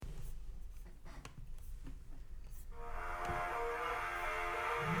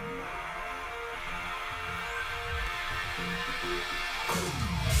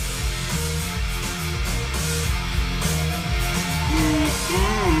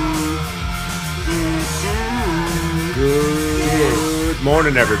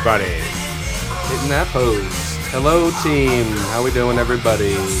morning, everybody. Hitting that pose. Hello, team. How we doing,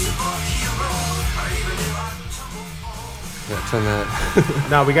 everybody? Yeah, turn that.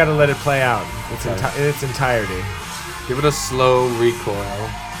 No, we got to let it play out in its entirety. Give it a slow recoil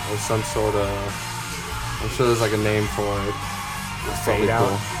or some sort of. I'm sure there's like a name for it. It's Fade probably out.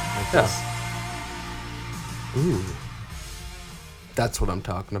 cool. Like Yeah. Ooh. That's what I'm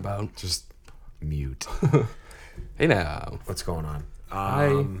talking about. Just mute. Hey now. What's going on?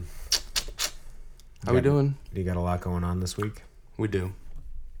 Hi. How we doing? You got a lot going on this week? We do.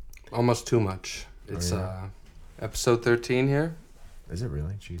 Almost too much. It's yeah? episode 13 here. Is it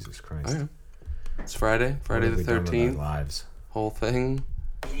really? Jesus Christ. Oh, yeah. It's Friday. Friday What the have we done with 13th. our lives? Whole thing.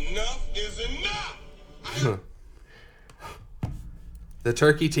 Enough is enough! The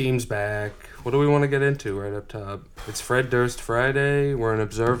turkey team's back. What do we want to get into right up top? It's Fred Durst Friday. We're in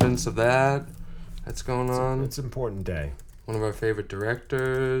observance of that. That's going on. It's an important day. One of our favorite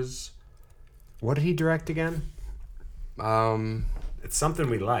directors. What did he direct again? It's something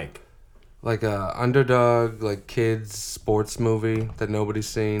we like. Like a underdog, like kids sports movie that nobody's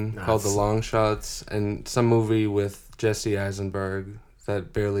seen called The Long Shots, and some movie with Jesse Eisenberg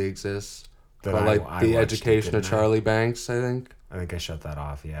that barely exists. That But I like The watched, Education of didn't I? Charlie Banks, I think. I think I shut that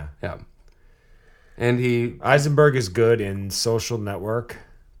off, yeah. Yeah. And he Eisenberg is good in Social Network.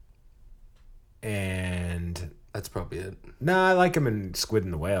 And that's probably it. no, I like him in Squid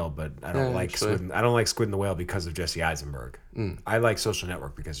and the Whale, but I don't Yeah, like actually. I don't like Squid and the Whale because of Jesse Eisenberg. I like Social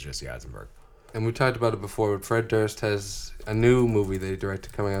Network because of Jesse Eisenberg. And we talked about it before, but Fred Durst has a new movie that he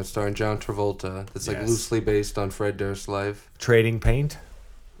directed coming out starring John Travolta that's like Yes. loosely based on Fred Durst's life. Trading Paint?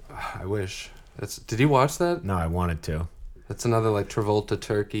 I wish. Did you watch that? No, I wanted to. That's another like Travolta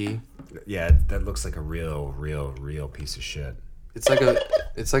turkey. Yeah, that looks like a real piece of shit. It's like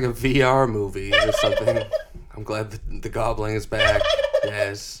a VR movie or something. I'm glad the gobbling is back.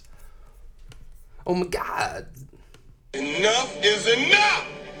 Yes. Oh my god. Enough is enough!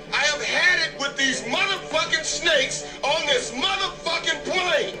 I have had it with these motherfucking snakes on this motherfucking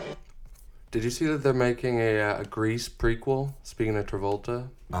plane! Did you see that they're making a Grease prequel? Speaking of Travolta.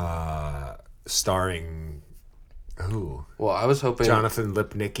 Starring who? Well, I was hoping. Jonathan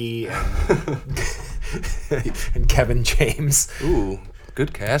Lipnicki and, and Kevin James. Ooh,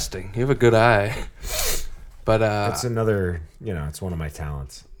 good casting. You have a good eye. But It's another, it's one of my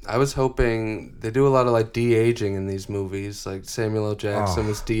talents. I was hoping they do a lot of like de-aging in these movies. Like Samuel L. Jackson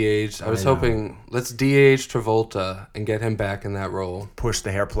was de-aged. I was hoping let's de-age Travolta and get him back in that role. Push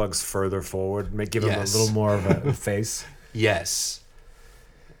the hair plugs further forward, give him a Yes. little more of a face. Yes,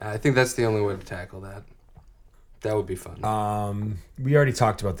 I think that's the only way to tackle that. That would be fun. We already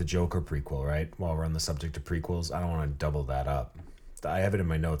talked about the Joker prequel, right? While we're on the subject of prequels, I don't want to double that up. I have it in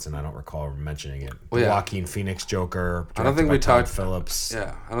my notes, and I don't recall mentioning it. Well, The yeah. Joaquin Phoenix Joker. I don't think directed we by Todd talked. Phillips.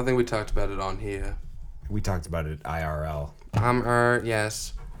 Yeah, I don't think we talked about it on here. We talked about it at IRL.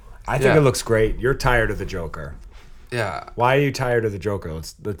 Yes. I think Yeah. it looks great. You're tired of the Joker. Yeah, Why are you tired of the Joker?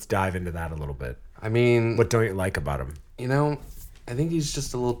 Let's dive into that a little bit. I mean, What don't you like about him? I think he's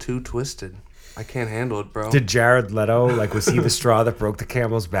just a little too twisted. I can't handle it, bro. Did Jared Leto, was he the straw that broke the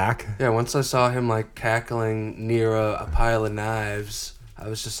camel's back? Yeah, once I saw him like cackling near a pile of knives, I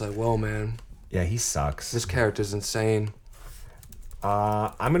was just like, whoa, man, Yeah, he sucks. this character's insane.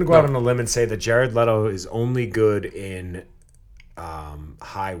 I'm going to go out on a limb and say that Jared Leto is only good in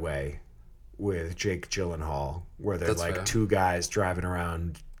Highway with Jake Gyllenhaal, where they're That's like fair. two guys driving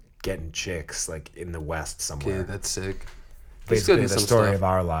around getting chicks in the West somewhere. Yeah, that's sick. He's good Basically in the some story stuff. of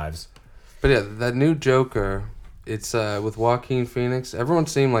our lives. But yeah, that new Joker, it's with Joaquin Phoenix. Everyone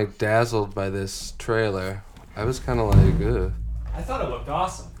seemed like dazzled by this trailer. I was kind of like, ugh. I thought it looked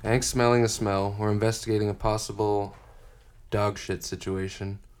awesome. Hank's smelling a smell. We're investigating a possible dog shit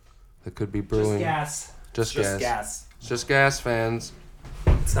situation that could be brewing. Just gas. It's just gas, fans.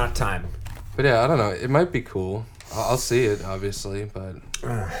 It's not time. But yeah, I don't know. It might be cool. I'll see it, obviously, but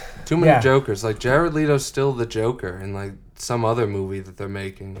too many Yeah. Jokers. Like Jared Leto's still the Joker in like some other movie that they're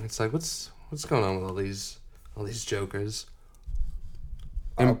making. It's like what's going on with all these Jokers?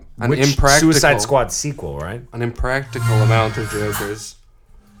 An Which impractical Suicide Squad sequel, right? An impractical amount of Jokers.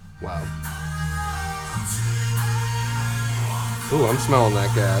 Wow. Ooh, I'm smelling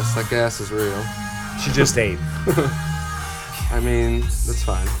that gas. That gas is real. She just ate. I mean, that's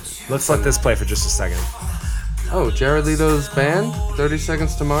fine. Let's let this play for just a second. Oh, Jared Leto's band, 30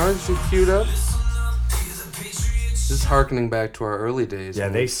 Seconds to Mars, you queued up? This is harkening back to our early days. Yeah,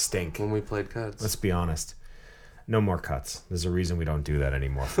 when they we- stink. when we played cuts. Let's be honest. No more cuts. There's a reason we don't do that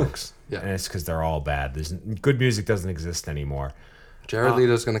anymore, folks. Yeah. And it's because they're all bad. Good music doesn't exist anymore. Jared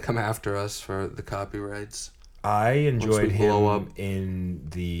Leto's gonna come after us for the copyrights. I enjoyed we blow him up. in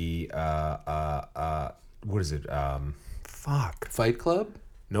the what is it? Fuck. Fight Club?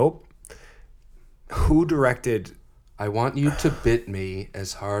 Nope. Who directed I want you to bit me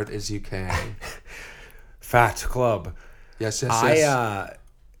as hard as you can. Fat Club? Yes, yes, yes.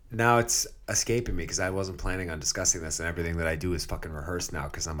 Now it's escaping me because I wasn't planning on discussing this, and everything that I do is fucking rehearsed now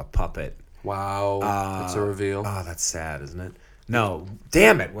because I'm a puppet. Wow. That's a reveal. Oh, that's sad, isn't it? No,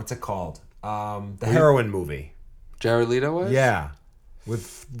 damn it. What's it called? The heroin movie. Jared Leto was? Yeah,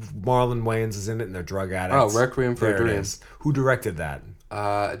 with Marlon Wayans is in it, and they're drug Oh, addicts. Requiem for a There it Dream. is. Who directed that?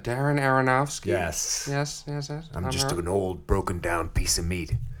 Darren Aronofsky? Yes. Yes. I'm just right. an old, broken down piece of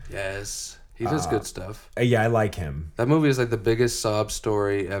meat. Yes. He does good stuff. Yeah, I like him. That movie is like the biggest sob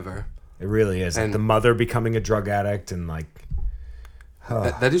story ever. It really is. Like And- the mother becoming a drug addict, and like,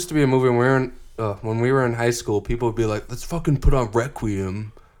 That used to be a movie when we were in high school. People would be like, "Let's fucking put on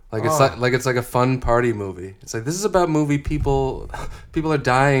Requiem." Like it's like a fun party movie. It's like this is about movie people are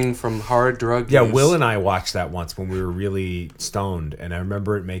dying from hard drug yeah. use. Will and I watched that once when we were really stoned, and I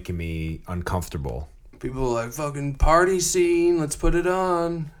remember it making me uncomfortable. People are like, "Fucking party scene, let's put it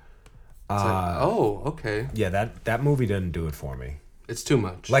on." It's like, oh, okay. Yeah, that movie didn't do it for me. It's too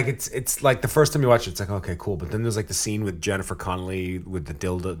much. Like it's like the first time you watch it, it's like okay, cool. But then there's like the scene with Jennifer Connelly with the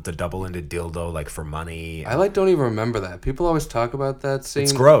dildo, the double-ended dildo, like for money. I don't even remember that. People always talk about that scene.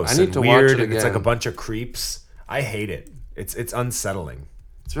 It's gross. I need and to weird, watch it and again. it's like a bunch of creeps. I hate it. It's unsettling.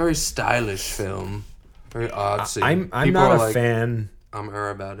 It's a very stylish film. Very artsy. I'm People not are a like, fan. I'm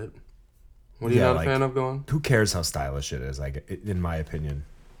about it. What are you Yeah, not like- a fan of going? Who cares how stylish it is? Like in my opinion.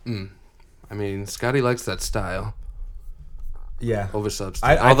 I mean, Scotty likes that style Yeah. over substance.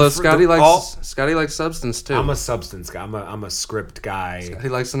 I Although prefer Scotty likes substance too. I'm a substance guy. I'm a script guy. He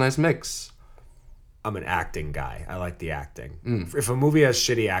likes a nice mix. I'm an acting guy. I like the acting. If a movie has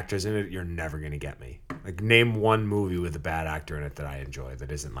shitty actors in it, you're never gonna get me. Like name one movie with a bad actor in it that I enjoy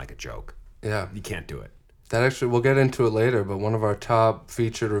that isn't like a joke. Yeah, You can't do it. that actually we'll get into it later. But one of our top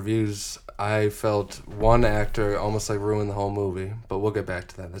featured reviews, I felt one actor almost like ruined the whole movie. But we'll get back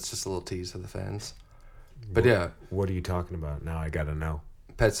to that. That's just a little tease for the fans. But yeah, What are you talking about? Now I gotta know.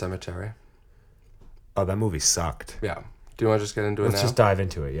 Pet Sematary. Oh, that movie sucked. Yeah. Do you want to just get into it Let's now? just dive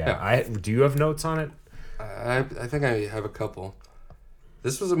into it. Yeah. Do you have notes on it? I think I have a couple.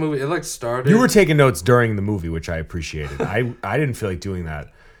 This was a movie. It like started. You were taking notes during the movie, which I appreciated. I didn't feel like doing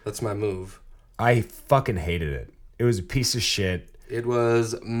that. That's my move. I fucking hated it. It was a piece of shit. It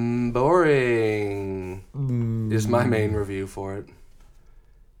was boring. Is my main review for it.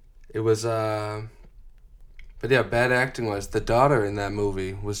 It was but yeah, bad acting wise. The daughter in that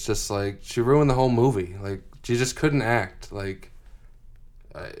movie was just like she ruined the whole movie. Like she just couldn't act. Like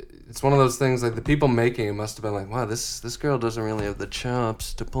it's one of those things. Like the people making it must have been like, wow, this girl doesn't really have the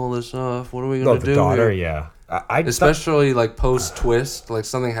chops to pull this off. What are we gonna The do daughter, here? yeah. I Especially like post twist, like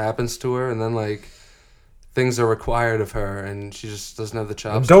something happens to her, and then like things are required of her, and she just doesn't have the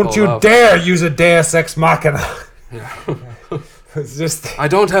chops. to don't pull you it off. dare use a Deus Ex Machina. Yeah. It's just I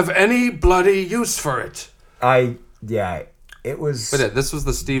don't have any bloody use for it. it was But yeah, this was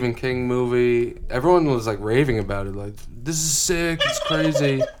the Stephen King movie. Everyone was like raving about it, like this is sick, it's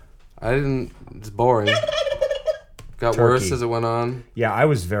crazy. I didn't. It's boring. Got worse Turkey. as it went on. yeah, I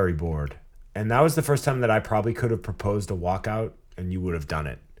was very bored. And that was the first time that I probably could have proposed a walkout and you would have done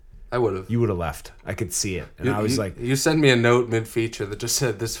it. I would have. You would have left. I could see it. And I was like, you sent me a note mid feature that just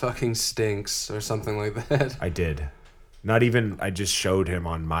said this fucking stinks or something like that. I did. Not even I just showed him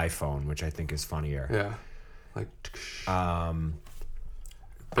on my phone, which I think is funnier. Yeah, like.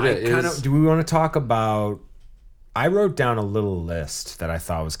 But I it kind is. of. Do we want to talk about? I wrote down a little list that I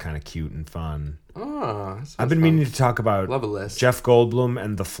thought was kind of cute and fun. Oh, that sounds I've been fun. meaning to talk about Love a list. Jeff Goldblum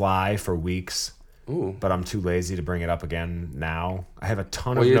and The Fly for weeks, Ooh. but I'm too lazy to bring it up again now. I have a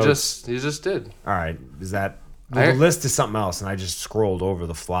ton Well, of you notes. just did. All right, is that I- the list is something else? And I just scrolled over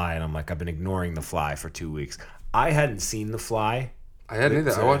The Fly, and I'm like, I've been ignoring The Fly for 2 weeks. I hadn't seen The Fly I hadn't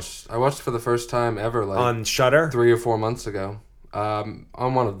either. It's, I watched for the first time ever, like on Shudder. 3 or 4 months ago. On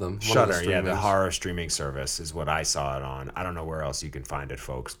one of them. One of Shudder, the yeah, the streamings. horror streaming service is what I saw it on. I don't know where else you can find it,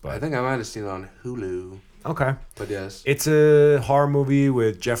 folks, I but think I might have seen it on Hulu. okay. But yes. It's a horror movie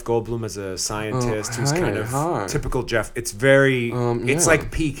with Jeff Goldblum as a scientist who's kind of hi. typical Jeff. It's very, it's yeah.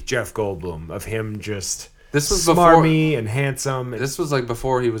 like peak Jeff Goldblum of him just This was smarmy and handsome, This was like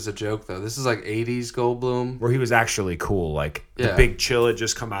before he was a joke though. This is like 80s Goldblum. where he was actually cool. Like the Yeah. Big Chill had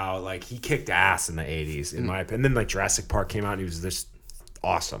just come out. Like he kicked ass in the 80s, in my opinion. And then like Jurassic Park came out and he was this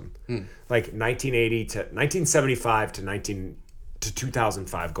awesome. Like 1975 to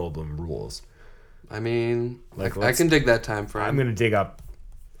 2005 Goldblum rules. I mean, Like, I let's- can dig that time frame. I'm gonna dig up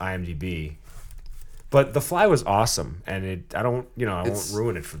IMDb. But The Fly was awesome, and I won't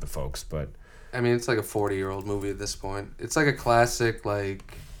ruin it for the folks, but I mean, it's like a 40-year-old movie at this point. It's like a classic,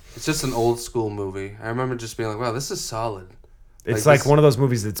 like, it's just an old school movie. I remember just being like, wow, this is solid. it's like one of those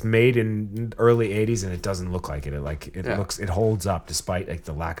movies that's made in early 80s and it doesn't look like it. It holds up despite like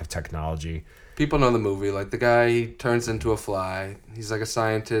the lack of technology. People know the movie. Like, the guy, he turns into a fly. He's like a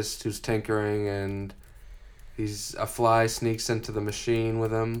scientist who's tinkering, and a fly sneaks into the machine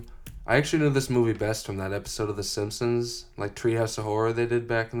with him. I actually knew this movie best from that episode of The Simpsons, like Treehouse of Horror they did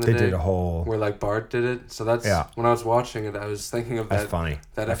back in the day. They did a whole... Where, like, Bart did it. So that's... Yeah. When I was watching it, I was thinking of That's funny.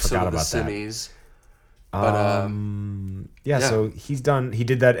 That I episode forgot of The about that. Simmies. But, so he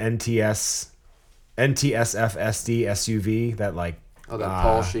did that NTSF SD SUV, that like... Oh, that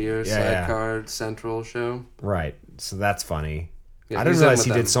Paul Scheer yeah. Sidecar Central show? Right. So that's funny. Yeah, I didn't he's in realize with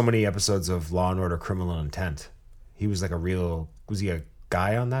he them. did so many episodes of Law & Order Criminal Intent. He was like was he a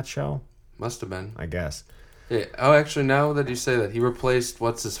guy on that show? Must have been. I guess. Yeah. Oh, actually, now that you say that, he replaced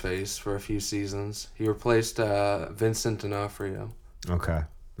What's-His-Face for a few seasons. He replaced Vincent D'Onofrio. Okay.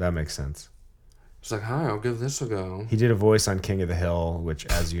 That makes sense. He's like, hi, I'll give this a go. He did a voice on King of the Hill, which,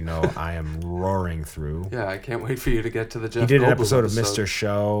 as you know, I am roaring through. Yeah, I can't wait for you to get to the Jeff He did an Goldblum episode of Mr.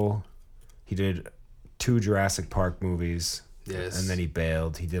 Show. He did 2 Jurassic Park movies. Yes. And then he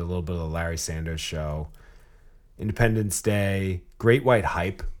bailed. He did a little bit of the Larry Sanders Show. Independence Day. Great White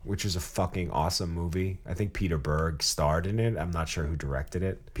Hype, which is a fucking awesome movie. I think Peter Berg starred in it. I'm not sure who directed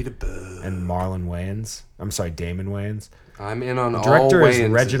it. Peter Berg. And Damon Wayans. I'm in on The all director is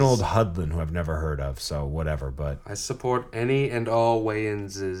Wayanses. Reginald Hudlin, who I've never heard of, so whatever. But I support any and all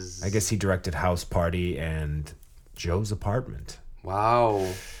Wayanses. I guess he directed House Party and Joe's Apartment. Wow.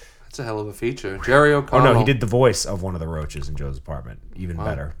 That's a hell of a feature. Jerry O'Connell. Oh, no, he did the voice of one of the roaches in Joe's Apartment. Even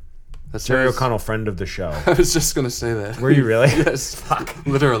better. That's Jerry his- O'Connell, friend of the show. I was just going to say that. Were you really? Yes. Fuck.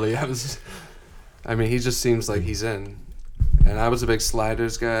 Literally. I mean, he just seems like he's in. And I was a big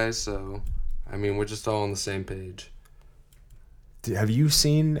Sliders guy, so, I mean, we're just all on the same page. Have you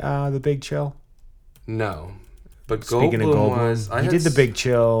seen The Big Chill? No. But Speaking of Goldblum, Goldblum, he did The Big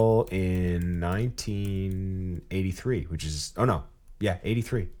Chill in 1983, which is... Oh, no. Yeah,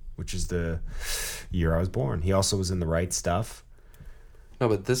 83, which is the year I was born. He also was in The Right Stuff. No,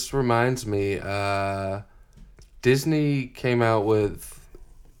 but this reminds me, Disney came out with...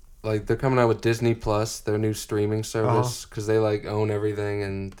 Like, they're coming out with Disney Plus, their new streaming service, because they, like, own everything,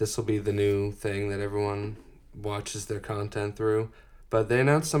 and this will be the new thing that everyone watches their content through. But they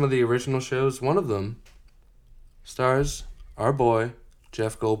announced some of the original shows. One of them stars our boy,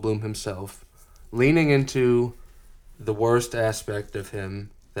 Jeff Goldblum himself, leaning into the worst aspect of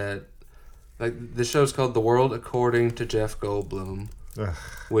him that... Like, the show's called The World According to Jeff Goldblum. Ugh.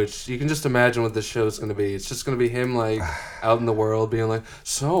 Which you can just imagine what this show's going to be. It's just going to be him, like, out in the world being like,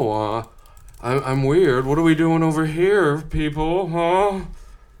 so, I'm weird. What are we doing over here, people, huh?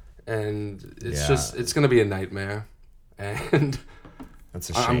 And it's it's going to be a nightmare. And That's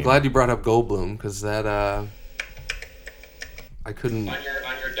a shame. I'm glad you brought up Goldblum, because that, I couldn't... On your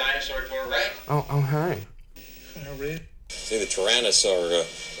dinosaur tour, right? Oh, hi. See, the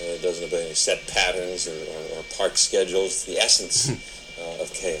Tyrannosaur doesn't obey any set patterns or park schedules. The essence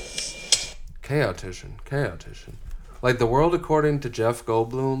of chaos. Chaotician. Like, The World According to Jeff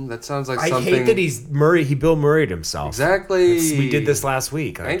Goldblum, that sounds like something... I hate that he Bill Murray'd himself. Exactly. We did this last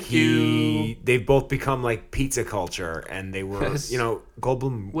week. Like, Thank you. They've both become like pizza culture, and they were, Yes.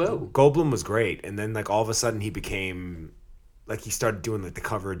 Goldblum. Whoa. Goldblum was great, and then like all of a sudden he became, like, he started doing like the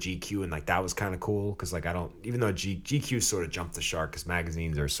cover of GQ, and like that was kind of cool because like even though GQ sort of jumped the shark because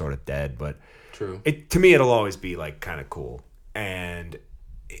magazines are sort of dead, but True. to me it'll always be like kind of cool, and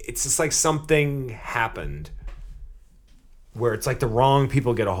it's just like something happened where it's like the wrong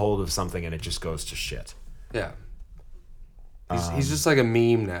people get a hold of something and it just goes to shit. Yeah. He's just like a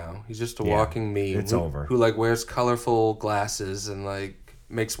meme now. He's just a walking meme. it's over. Who like wears colorful glasses and like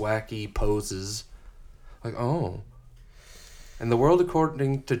makes wacky poses. Like, oh. And The World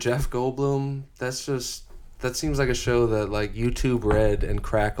According to Jeff Goldblum, that seems like a show that like YouTube Red and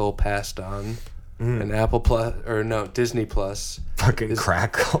Crackle passed on. And Disney Plus. Fucking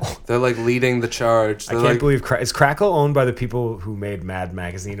Crackle. They're like leading the charge. I can't believe is Crackle owned by the people who made Mad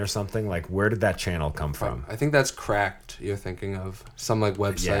Magazine or something? Like, where did that channel come from? I think that's Cracked you're thinking of. Some like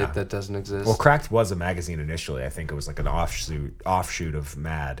website that doesn't exist. Well, Cracked was a magazine initially. I think it was like an offshoot of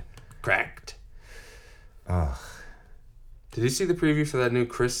Mad. Cracked. Ugh. Did you see the preview for that new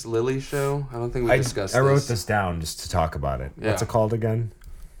Chris Lilly show? I don't think we discussed I this. wrote this down just to talk about it. Yeah. What's it called again?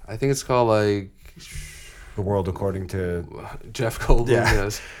 I think it's called like The World According to... Jeff Goldblum. Yeah.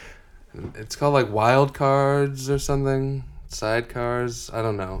 Yes. It's called like Wild Cards or something. Sidecars. I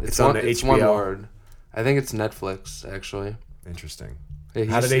don't know. It's on it's HBO. one word. I think it's Netflix, actually. Interesting. Yeah,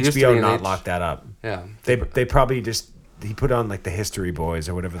 How did he used to HBO be an not lock that up? Yeah. They probably just he put on like the History Boys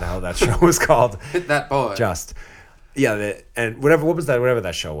or whatever the hell that show was called. Hit that boy. And whatever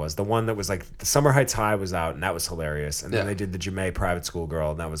that show was, the one that was like the Summer Heights High was out and that was hilarious, and then they did the Jamae Private School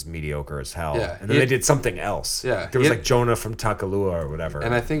Girl and that was mediocre as hell. Yeah, and then they did something else. Yeah, there was like Jonah from Takalua or whatever.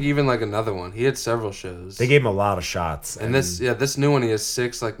 And I think even like another one. He had several shows. They gave him a lot of shots. And this new one, he has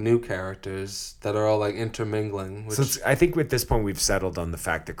 6 like new characters that are all like intermingling. Which... So I think at this point we've settled on the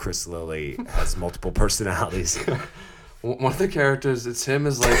fact that Chris Lilly has multiple personalities. One of the characters, it's him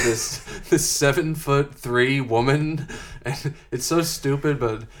as like this 7'3" woman, and it's so stupid.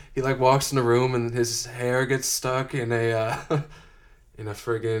 But he like walks in a room and his hair gets stuck in a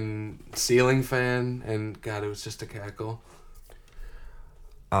friggin' ceiling fan, and God, it was just a cackle.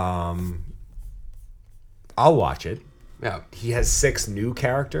 I'll watch it. Yeah. He has 6 new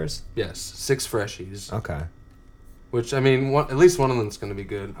characters. Yes, 6 freshies. Okay. Which, I mean, at least one of them's going to be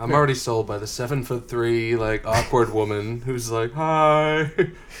good. I'm already sold by the 7'3", like, awkward woman who's like, hi.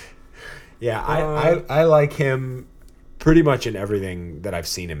 Yeah, I like him pretty much in everything that I've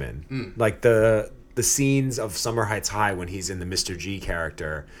seen him in. Like the scenes of Summer Heights High when he's in the Mr. G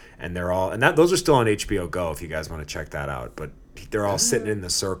character, and they're all those are still on HBO Go if you guys want to check that out. But they're all sitting in the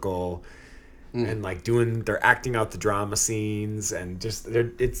circle. And like they're acting out the drama scenes, and just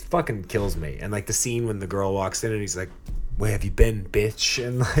it fucking kills me. And like the scene when the girl walks in and he's like, "Where have you been, bitch?"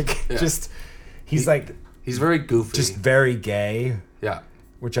 And like he's very goofy, just very gay. Yeah,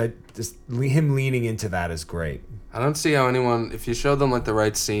 which him leaning into that is great. I don't see how anyone, if you showed them like the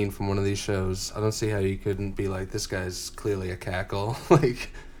right scene from one of these shows, I don't see how you couldn't be like, this guy's clearly a cackle. Like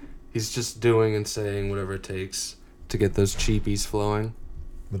he's just doing and saying whatever it takes to get those cheapies flowing.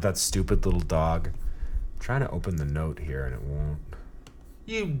 With that stupid little dog. I'm trying to open the note here and it won't.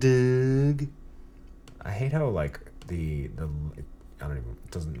 You dig. I hate how like I don't even, it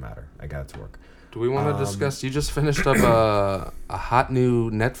doesn't matter. I got it to work. Do we want to discuss, you just finished up a hot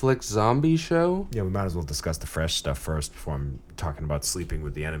new Netflix zombie show? Yeah, we might as well discuss the fresh stuff first before I'm talking about Sleeping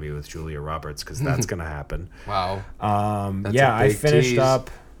with the Enemy with Julia Roberts, because that's going to happen. Wow. I finished up.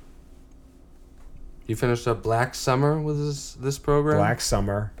 You finished up Black Summer with this program? Black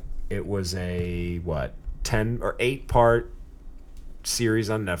Summer. It was a 10 or 8 part series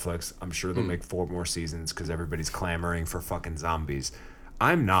on Netflix. I'm sure they'll make 4 more seasons because everybody's clamoring for fucking zombies.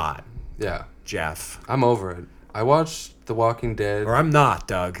 I'm not. Yeah. Jeff. I'm over it. I watched The Walking Dead. Or I'm not,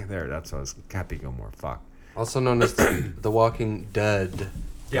 Doug. There, that's what I was. Happy Gilmore. Fuck. Also known as The Walking Dead.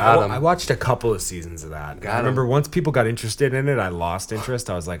 Yeah, I watched a couple of seasons of that. I remember once people got interested in it, I lost interest.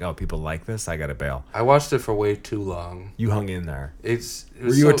 I was like, oh, people like this? I gotta bail. I watched it for way too long. You hung in there.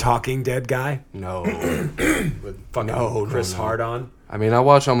 Were you a Talking Dead guy? No. With fucking Chris Hardon? I mean, I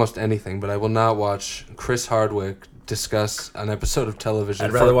watch almost anything, but I will not watch Chris Hardwick discuss an episode of television.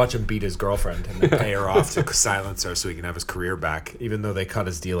 I'd rather watch him beat his girlfriend and then pay her off to silence her so he can have his career back, even though they cut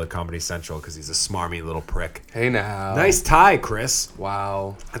his deal at Comedy Central because he's a smarmy little prick. Hey now. Nice tie, Chris.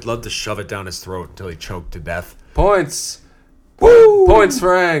 Wow. I'd love to shove it down his throat until he choked to death. Points. Woo! Points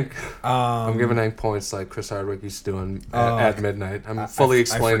for Hank. I'm giving Hank points like Chris Hardwick used to do at midnight. I'm fully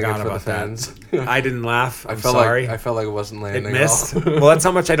explaining it for the fans. I didn't laugh. I'm sorry. I felt like it wasn't landing. It missed. Well, that's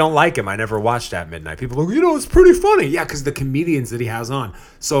how much I don't like him. I never watched At Midnight. People are like, it's pretty funny. Yeah, because the comedians that he has on.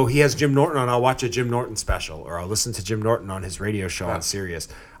 So he has Jim Norton on. I'll watch a Jim Norton special, or I'll listen to Jim Norton on his radio show on Sirius.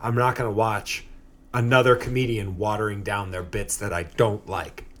 I'm not going to watch another comedian watering down their bits that I don't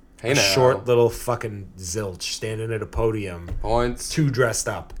like. Hey, short little fucking zilch standing at a podium. Points. Too dressed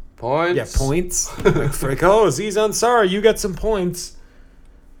up. Points. Yeah, points. Like, frick, Aziz Ansari, you get some points.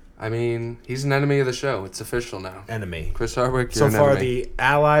 I mean, he's an enemy of the show. It's official now. Enemy. Chris Hardwick, you're so far, the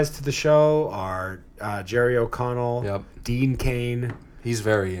allies to the show are Jerry O'Connell, Dean Cain. He's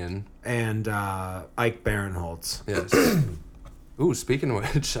very in. And Ike Barinholtz. Yes. Ooh, speaking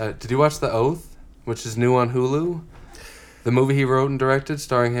of which, did you watch The Oath, which is new on Hulu? The movie he wrote and directed,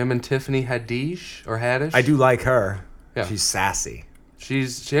 starring him and Tiffany Haddish. I do like her. Yeah. She's sassy. She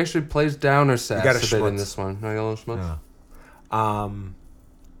actually plays down her sass a bit in this one. I got a little schmutz? Yeah.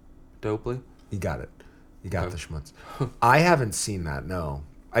 Dopely? You got it. You got the schmutz. I haven't seen that, no.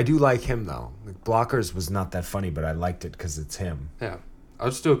 I do like him, though. Like, Blockers was not that funny, but I liked it because it's him. Yeah. I'll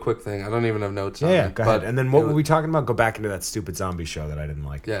just do a quick thing. I don't even have notes on it. Yeah, go ahead. And then what were we talking about? Go back into that stupid zombie show that I didn't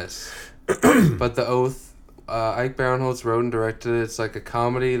like. Yes. But The Oath... Ike Barinholtz wrote and directed it. It's like a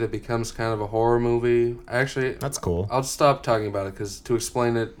comedy that becomes kind of a horror movie. Actually, that's cool. I'll stop talking about it because to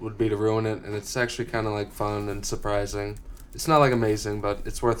explain it would be to ruin it, and it's actually kind of like fun and surprising. It's not like amazing, but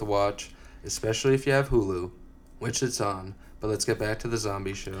it's worth a watch, especially if you have Hulu, which it's on. But let's get back to the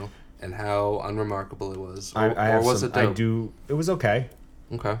zombie show. and how unremarkable it was. Or was it dope? It was okay.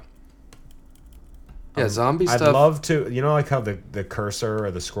 Okay. Yeah, zombie I'd stuff. love to, like how the cursor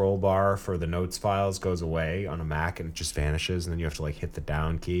or the scroll bar for the notes files goes away on a Mac and it just vanishes, and then you have to like hit the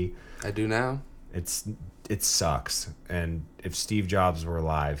down key. I do now. It sucks. And if Steve Jobs were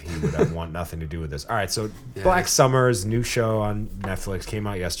alive, he would have want nothing to do with this. All right, so Black Summer's new show on Netflix came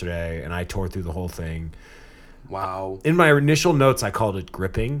out yesterday, and I tore through the whole thing. Wow. In my initial notes, I called it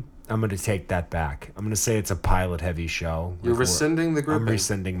gripping. I'm going to take that back. I'm going to say it's a pilot-heavy show. You're rescinding the gripping? I'm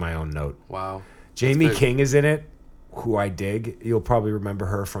rescinding my own note. Wow. Jamie King is in it, who I dig. You'll probably remember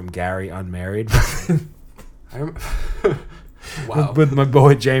her from Gary Unmarried. Wow. With my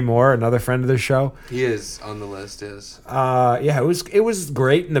boy Jay Moore, another friend of the show. He is on the list, yes. It was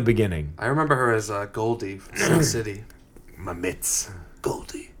great in the beginning. I remember her as Goldie from Sin City. My mitts.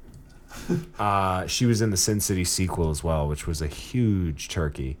 Goldie. She was in the Sin City sequel as well, which was a huge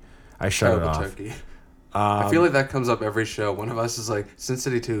turkey. I shut it off. Turkey. I feel like that comes up every show. One of us is like, Sin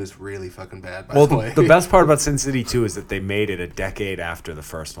City 2 is really fucking bad, by the way. The best part about Sin City 2 is that they made it a decade after the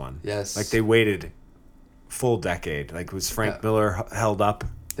first one. Yes. Like, they waited full decade. Like, was Frank Miller held up?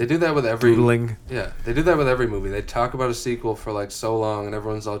 They do that with every... Doodling. Yeah, they do that with every movie. They talk about a sequel for, like, so long, and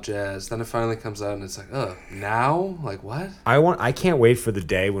everyone's all jazzed. Then it finally comes out, and it's like, now? Like, what? I can't wait for the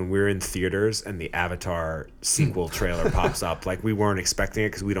day when we're in theaters and the Avatar sequel trailer pops up. Like, we weren't expecting it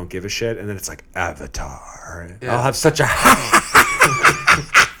because we don't give a shit, and then it's like, Avatar. Yeah. I'll have such a...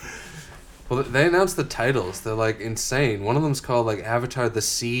 Well, they announced the titles. They're, like, insane. One of them's called, like, Avatar the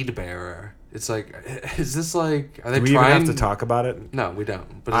Seed Bearer. It's like, is this like, are they Do we trying... even have to talk about it? No, we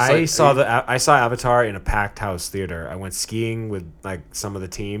don't. But it's I saw Avatar in a packed house theater. I went skiing with like some of the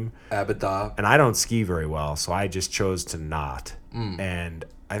team. Abada. And I don't ski very well, so I just chose to not. And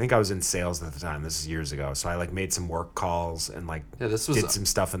I think I was in sales at the time. This is years ago. So I like made some work calls and like did some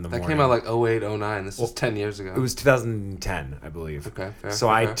stuff in the morning. That came out like 08, 09. This was 10 years ago. It was 2010, I believe. Okay, fair. So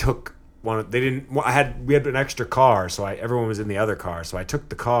I took we had an extra car, so everyone was in the other car. So I took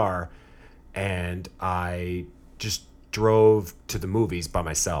the car and I just drove to the movies by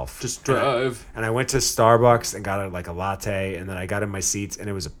myself. Just drive. And I went to Starbucks and got a latte, and then I got in my seats, and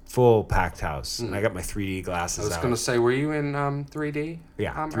it was a full packed house. And I got my 3D glasses out. I was going to say, were you in 3D?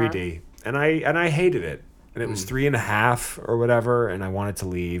 Yeah, 3D. And I hated it. And it was 3.5 or whatever, and I wanted to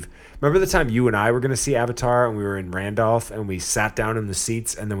leave. Remember the time you and I were going to see Avatar, and we were in Randolph, and we sat down in the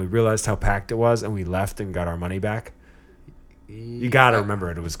seats, and then we realized how packed it was, and we left and got our money back? You gotta remember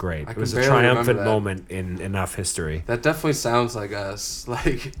it. It was great. It was a triumphant moment in enough history. That definitely sounds like us.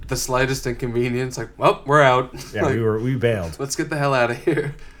 Like the slightest inconvenience. Like, well, we're out. Yeah, like, we bailed. Let's get the hell out of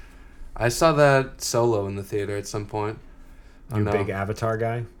here. I saw that Solo in the theater at some point. You a big Avatar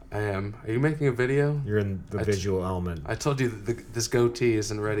guy? I am. Are you making a video? You're in the visual element. I told you this goatee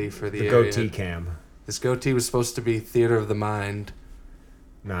isn't ready for the goatee cam. This goatee was supposed to be theater of the mind.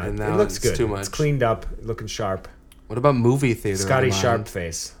 Nah, it looks good. Too much. It's cleaned up, looking sharp. What about movie theater? Scotty Sharp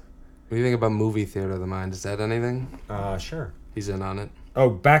face. What do you think about movie theater of the mind? Is that anything? Sure. He's in on it. Oh,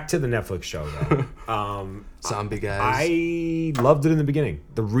 back to the Netflix show though. Zombie guys. I loved it in the beginning.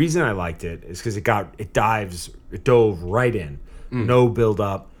 The reason I liked it is because it dove right in. No build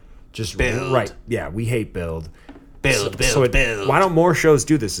up, just build. Right. Yeah, we hate build. Build. Why don't more shows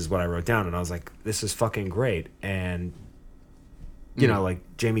do this? Is what I wrote down, and I was like, this is fucking great. And you know, like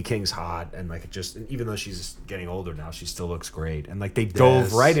Jamie King's hot, and like even though she's getting older now, she still looks great. And like they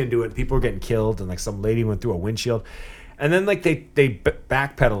dove right into it. And people were getting killed, and like some lady went through a windshield, and then like they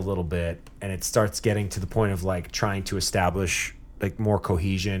backpedal a little bit, and it starts getting to the point of like trying to establish like more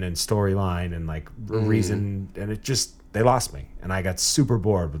cohesion and storyline and like reason, and they lost me, and I got super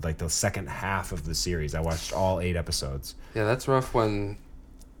bored with like the second half of the series. I watched all 8 episodes. Yeah, that's rough when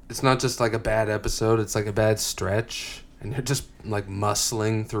it's not just like a bad episode; it's like a bad stretch. And you're just, like,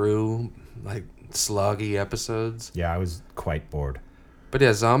 muscling through, like, sloggy episodes. Yeah, I was quite bored. But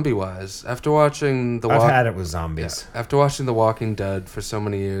yeah, zombie-wise, after watching I've had it with zombies. Yeah, after watching The Walking Dead for so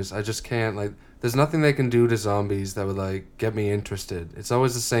many years, I just can't, like... There's nothing they can do to zombies that would, like, get me interested. It's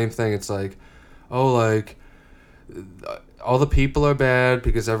always the same thing. It's like, oh, like... all the people are bad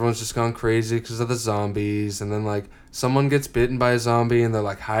because everyone's just gone crazy because of the zombies, and then like someone gets bitten by a zombie and they're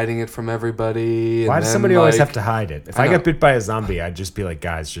like hiding it from everybody. Why does somebody always have to hide it? If I got bit by a zombie, I'd just be like,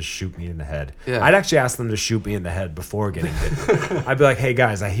 guys, just shoot me in the head. Yeah. I'd actually ask them to shoot me in the head before getting bitten. I'd be like, hey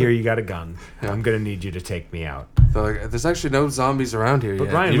guys, I hear you got a gun. Yeah. I'm gonna need you to take me out. They're like, there's actually no zombies around here but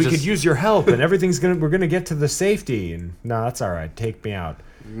yet. Ryan, we could use your help, and we're gonna get to the safety. And no, that's all right. Take me out.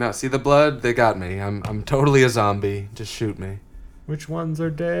 No, see the blood, they got me. I'm totally a zombie. Just shoot me. Which ones are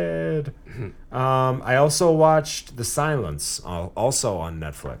dead? I also watched The Silence, also on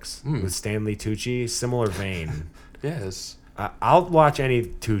Netflix, with Stanley Tucci. Similar vein. Yes. I'll watch any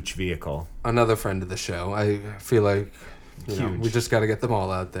Tucci vehicle. Another friend of the show. I feel like Huge. we just got to get them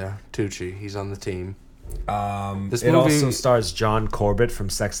all out there. Tucci, he's on the team. This It movie also stars John Corbett from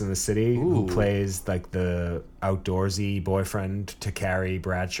Sex and the City, who Ooh. plays like the outdoorsy boyfriend to Carrie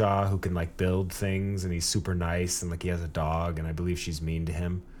Bradshaw, who can like build things, and he's super nice, and like he has a dog, and I believe she's mean to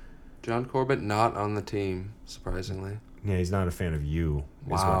him. John Corbett not on the team, surprisingly. Yeah, he's not a fan of you.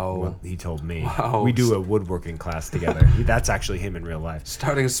 Is Wow. what he told me. Wow. We do a woodworking class together. That's actually him in real life.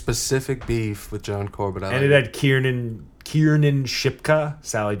 Starting a specific beef with John Corbett. And it had Kiernan Shipka,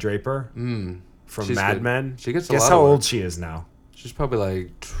 Sally Draper from She's Mad good. Men. She gets a Guess lot how of work. old she is now. She's probably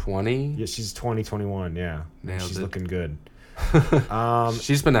like 20. Yeah, she's 2021. Yeah, Nailed she's it. looking good.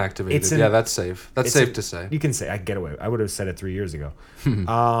 She's been activated. it's an- Yeah, that's safe. That's it's safe an- to say. You can say I can get away. I would have said it 3 years ago.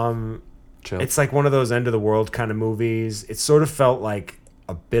 Chill. It's like one of those end of the world kind of movies. It sort of felt like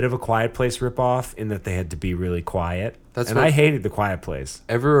a bit of a Quiet Place ripoff in that they had to be really quiet. That's and what- I hated the Quiet Place.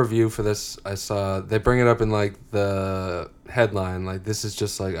 Every review for this I saw, they bring it up in like the headline, like this is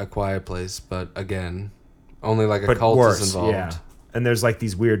just like A Quiet Place, but again, only like a But cult worse, is involved. yeah. And there's like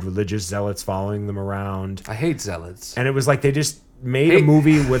these weird religious zealots following them around. I hate zealots. And it was like they just made a Hate-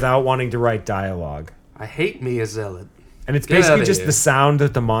 movie without wanting to write dialogue. I hate me a zealot. And it's Get basically outta just here. the sound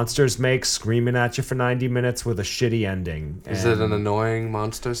that the monsters make screaming at you for 90 minutes with a shitty ending. Is it an And annoying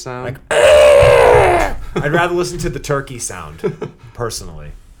monster sound? I'd rather listen to the turkey sound,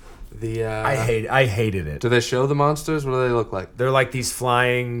 personally. the I hated it. Do they show the monsters? What do they look like? They're like these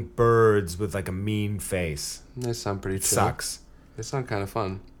flying birds with like a mean face. They sound pretty It chill. sucks. They sound kind of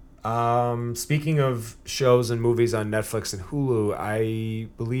fun. Speaking of shows and movies on Netflix and Hulu, I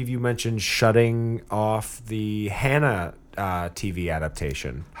believe you mentioned shutting off the Hannah TV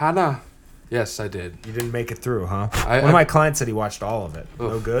adaptation. Hannah. Yes, I did. You didn't make it through, huh? I- One of my clients said he watched all of it.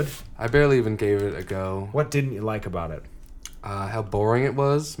 No Oof. good? I barely even gave it a go. What didn't you like about it? How boring it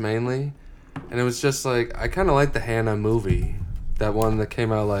was, mainly. And it was just like, I kind of liked the Hannah movie. That one that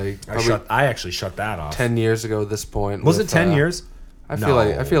came out like probably I actually shut that off. 10 years ago at this point. Was with, it 10 years? I feel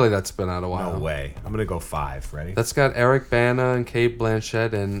like No. that's been out a while. No way. I'm going to go 5. Ready? That's got Eric Bana and Kate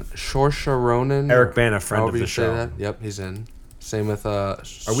Blanchett and Saoirse Ronan. Eric Bana, friend of however the you say show. that. Yep, he's in. Same with Are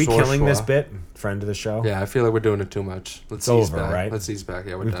we killing this bit? Friend of the show? Yeah, I feel like we're doing it too much. Let's It's ease over, back. right? Let's ease back.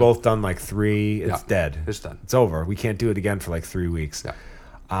 Yeah, we're We've done. both done like 3. It's Yeah. dead. It's done. It's over. We can't do it again for like 3 weeks. Yeah.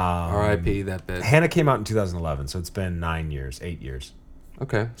 R.I.P. that bit. Hannah came out in 2011, so it's been 9 years, 8 years.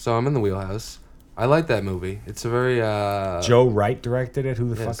 Okay, so I'm in the wheelhouse. I like that movie. It's a very Joe Wright directed it. Who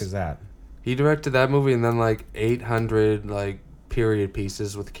the yes. fuck is that? He directed that movie and then like 800 like period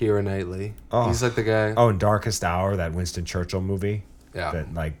pieces with Keira Knightley. Oh. He's like the guy. Oh, and Darkest Hour, that Winston Churchill movie. Yeah.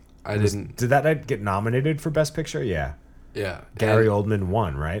 That like I was- didn't. Did that get nominated for Best Picture? Yeah. Yeah. Gary and Oldman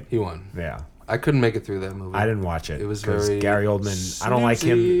won, right? He won. Yeah. I couldn't make it through that movie. I didn't watch it. It was 'cause very Gary Oldman. I don't like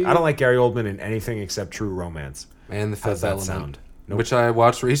snoozy. him. I don't like Gary Oldman in anything except True Romance. And The How's Fifth that Element, sound? Nope. which I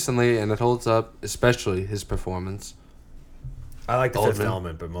watched recently, and it holds up, especially his performance. I like The Fifth Oldman.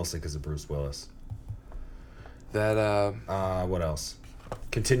 Element, but mostly because of Bruce Willis. That What else?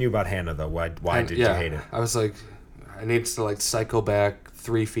 Continue about Hannah though. Why did you hate it? I was like, I need to like cycle back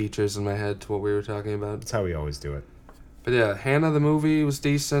 3 features in my head to what we were talking about. That's how we always do it. But yeah, Hannah the movie was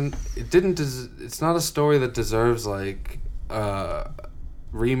decent. It didn't. It's not a story that deserves like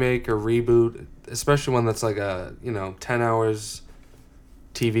remake or reboot, especially one that's like a 10 hours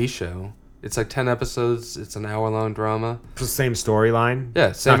TV show. It's like 10 episodes. It's an hour-long drama. It's the same storyline. Yeah,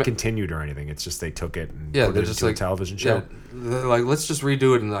 It's same. not continued or anything. It's just they took it and Yeah, put they're it just into like a television show. Yeah, they're like, let's just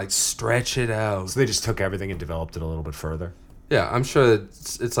redo it and like stretch it out. So they just took everything and developed it a little bit further. Yeah, I'm sure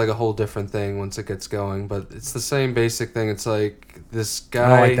it's like a whole different thing once it gets going, but it's the same basic thing. It's like this I don't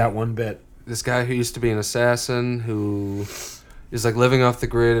guy, like that one bit. this guy who used to be an assassin who is like living off the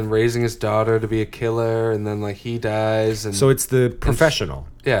grid and raising his daughter to be a killer, and then like he dies, and So it's the professional.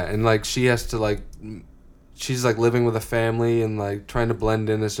 yeah, and like she has to like, she's like living with a family and like trying to blend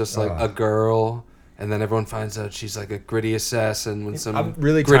in as just like Ugh. a girl. And then everyone finds out she's like a gritty assassin when some I'm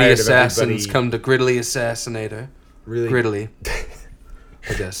really gritty tired of assassins everybody- come to grittily assassinate her. Really, Grittily,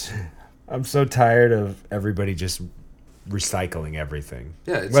 I guess. I'm so tired of everybody just recycling everything.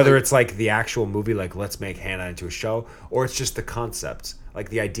 Yeah, it's whether like- it's like the actual movie, like let's make Hannah into a show, or it's just the concept. Like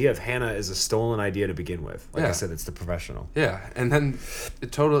the idea of Hannah is a stolen idea to begin with. Like I Yeah. said, it's the professional. Yeah, and then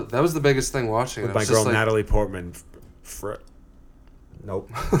that was the biggest thing watching it. With It my was girl just like, Natalie Portman.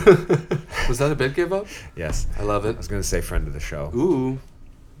 Nope. was that a big give up? Yes. I love I it. was gonna say friend of the show. Ooh,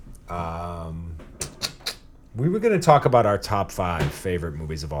 We were going to talk about our top 5 favorite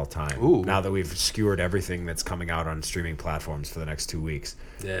movies of all time. Ooh. Now that we've skewered everything that's coming out on streaming platforms for the next 2 weeks.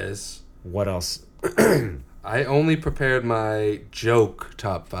 Yes. What else? I only prepared my joke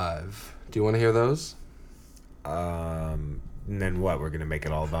top 5. Do you want to hear those? And then what? We're going to make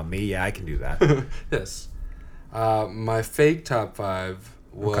it all about me? Yeah, I can do that. Yes. My fake top 5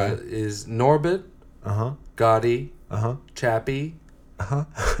 Okay. is Norbit, Uh-huh. Gotti, Uh-huh. Chappie,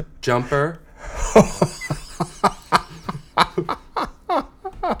 Jumper,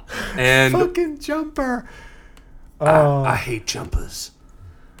 and Fucking Jumper. I hate jumpers.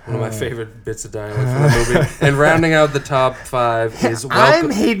 One of my favorite bits of dialogue from the movie. And rounding out the top 5 is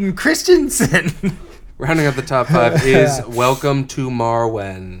Hayden Christensen. rounding out the top 5 is Welcome to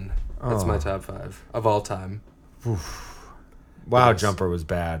Marwen. That's my Oh. top 5 of all time. Wow, Yes. Jumper was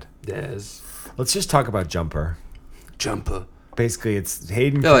bad. Yes. Let's just talk about Jumper. Jumper. Basically, it's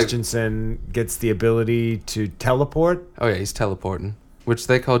Hayden Yeah, like- Christensen gets the ability to teleport. Oh yeah, he's teleporting, which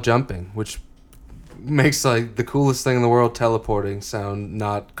they call jumping, which makes like the coolest thing in the world, teleporting, sound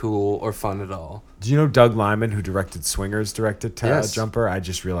not cool or fun at all. Do you know Doug Liman, who directed Swingers, directed Yes. Jumper? I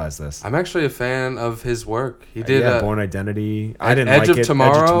just realized this. I'm actually a fan of his work. He did Born Identity. I didn't Edge like of it.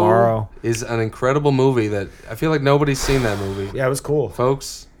 Tomorrow Edge of Tomorrow. is an incredible movie that I feel like nobody's seen that movie. Yeah, it was cool.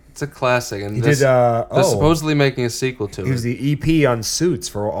 Folks, it's a classic, and He this, did. they're supposedly making a sequel to He was it. the EP on Suits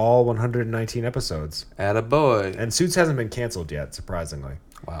for all 119 episodes, Attaboy. and Suits hasn't been canceled yet. Surprisingly,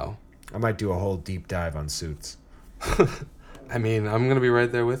 Wow. I might do a whole deep dive on Suits. I mean, I'm gonna be right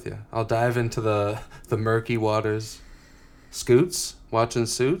there with you. I'll dive into the murky waters. Scoots? Watching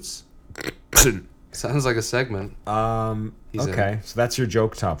Suits? Sounds like a segment. He's Okay, so that's your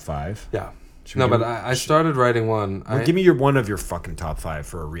joke top 5. Yeah. Should we No, do- but I started writing one. Well, give me one of your fucking top 5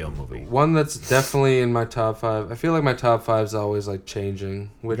 for a real movie. One that's definitely in my top 5. I feel like my top 5's always like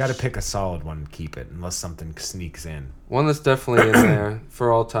changing. We Which got to pick a solid one and keep it, unless something sneaks in. one that's definitely in there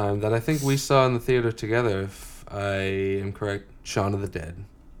for all time that I think we saw in the theater together. If I am correct, Shaun of the Dead.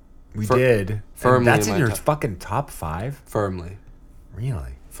 We Fir- did. firmly And that's in in my your top- fucking top 5? Firmly,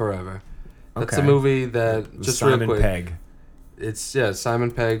 Really? forever. That's Okay. a movie that It was just Simon real quick. Pegg. It's Simon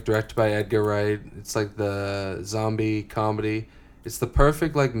Pegg, directed by Edgar Wright. It's like the zombie comedy. It's the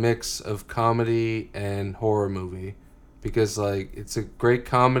perfect like mix of comedy and horror movie, because like it's a great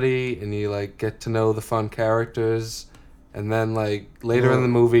comedy and you like get to know the fun characters, and then like later in the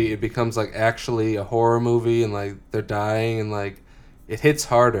movie it becomes like actually a horror movie and like they're dying and like it hits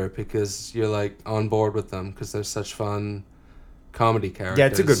harder because you're like on board with them because they're such fun comedy characters. Yeah,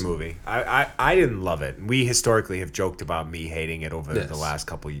 it's a good movie. I didn't love it. We historically have joked about me hating it over Yes. the last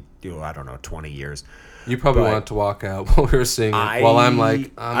couple, I don't know, 20 years. You probably But wanted to walk out while we were seeing it. While I'm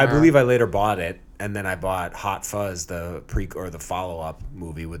like, I believe I later bought it, and then I bought Hot Fuzz, the the follow-up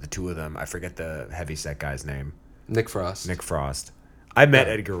movie with the two of them. I forget the heavyset guy's name. Nick Frost. Nick Frost. I met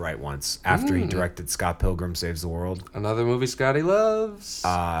Edgar Wright once after he directed Scott Pilgrim Saves the World. Another movie Scotty loves.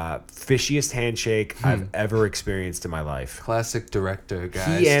 Fishiest handshake I've ever experienced in my life. Classic director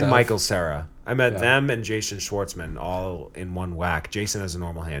guy. He and stuff. Michael Cera. I met Yeah. them and Jason Schwartzman all in one whack. Jason has a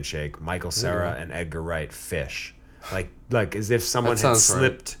normal handshake. Michael Cera and Edgar Wright fish. Like as if someone That had sounds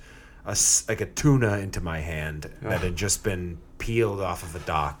right. slipped like a tuna into my hand that had just been peeled off of a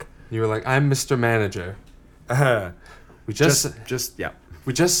dock. You were like, I'm Mr. Manager. We Just yeah.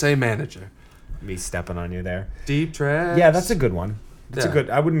 we just say manager. Me stepping on you there. Deep tracks. Yeah, that's a good one. It's a Yeah. good.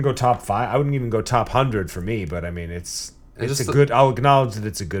 I wouldn't go top 5. I wouldn't even go top 100 for me. But I mean, it's just a the- good. I'll acknowledge that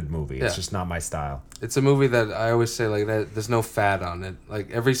it's a good movie. It's Yeah. just not my style. It's a movie that I always say like that. There's no fat on it.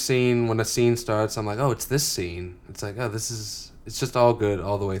 Like every scene, when a scene starts, I'm like, oh, it's this scene. It's like, oh, this is. It's just all good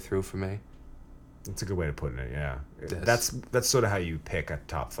all the way through for me. That's a good way to put it. Yeah, Yes. that's sort of how you pick a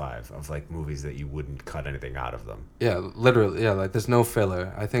top 5 of like movies that you wouldn't cut anything out of them. Yeah, literally. Yeah, like there's no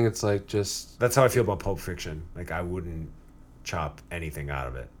filler. I think it's like just. That's how I feel about Pulp Fiction. Like I wouldn't chop anything out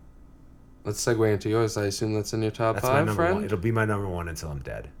of it. Let's segue into yours. I assume that's in your top That's my 5, number friend. one. It'll be my number 1 until I'm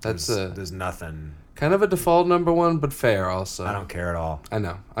dead. That's there's nothing. Kind of a default number 1, but fair also. I don't care at all. I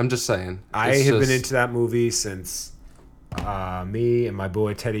know. I'm just saying. I It's have been just- into that movie since me and my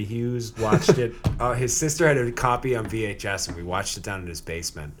boy Teddy Hughes watched it. His sister had a copy on VHS, and we watched it down in his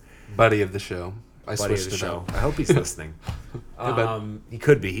basement. buddy of the show. I Buddy of switched the it show. up. I hope he's listening. bet. He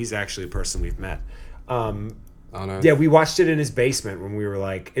could be. He's actually a person we've met. Honor. Yeah, we watched it in his basement when we were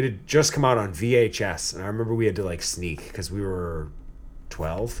like, it had just come out on VHS, and I remember we had to like sneak because we were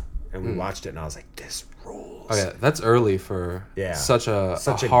 12, and we watched it, and I was like, this rules. Oh yeah, that's early for Yeah. such a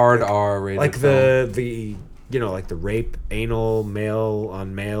Such a- hard like- R rated. Like film. the like the rape, anal male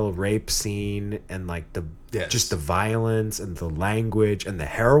on male rape scene, and like just the violence and the language and the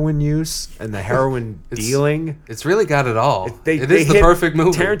heroin use and the heroin dealing. It's really got it all. They the perfect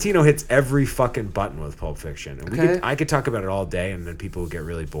movie. Tarantino hits every fucking button with Pulp Fiction. And Okay. I could talk about it all day, and then people would get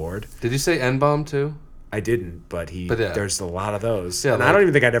really bored. Did you say N-bomb too? I didn't, but there's a lot of those. Yeah, and I don't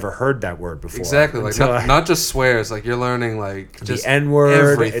even think I'd ever heard that word before. Exactly, like not just swears, like you're learning like just the N-word.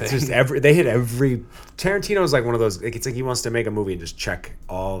 everything. It's just they hit every. Tarantino's like one of those. Like, it's like he wants to make a movie and just check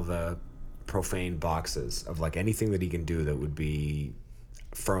all the profane boxes of like anything that he can do that would be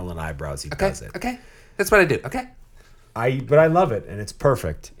furling eyebrows. He does it. Okay, that's what I do. Okay. But I love it, and it's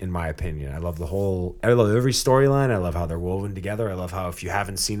perfect in my opinion. I love every storyline. I love how they're woven together. I love how if you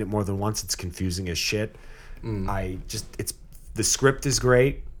haven't seen it more than once, it's confusing as shit. The script is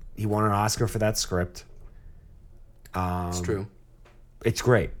great. He won an Oscar for that script. It's true. It's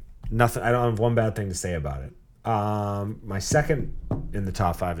great. Nothing. I don't have one bad thing to say about it. My second in the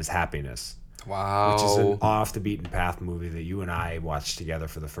top 5 is Happiness. Wow. Which is an off the beaten path movie that you and I watched together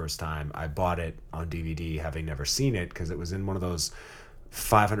for the first time. I bought it on DVD, having never seen it, because it was in one of those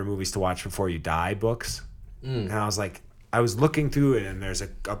 500 movies to watch before you die books. And I was like, I was looking through it, and there's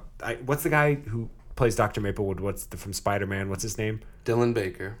what's the guy who plays Dr. Maplewood? From Spider-Man? What's his name? Dylan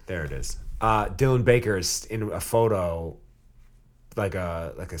Baker. There it is. Dylan Baker is in a photo, like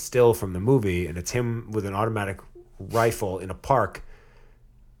a still from the movie, and it's him with an automatic rifle in a park,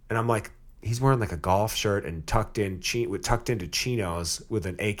 and I'm like, he's wearing like a golf shirt and tucked into chinos with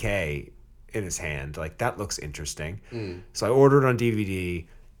an AK in his hand. Like, that looks interesting. So I ordered it on DVD,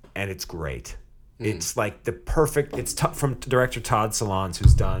 and it's great. It's like the perfect. It's from director Todd Solondz,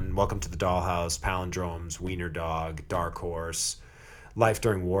 who's done Welcome to the Dollhouse, Palindromes, Wiener Dog, Dark Horse, Life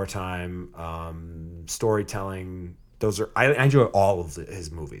During Wartime, Storytelling. I enjoy all of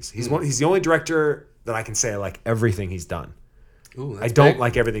his movies. He's the only director that I can say I like everything he's done. Ooh, I don't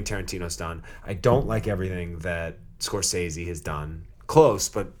like everything Tarantino's done. I don't like everything that Scorsese has done. Close,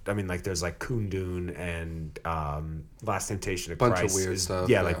 but I mean, like, there's like Kundun and Last Temptation of Christ. Bunch of weird stuff.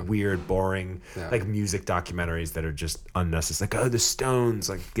 Yeah, like weird, boring, Yeah. like music documentaries that are just unnecessary. Like, oh, the Stones,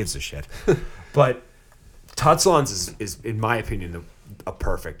 like, gives a shit. But Todd Solondz is in my opinion, a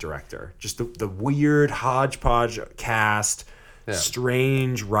perfect director. Just the weird hodgepodge cast,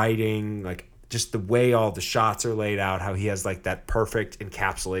 strange writing, like, just the way all the shots are laid out, how he has like that perfect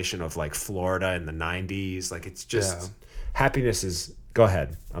encapsulation of like Florida in the 90s. Like, it's just Happiness is. Go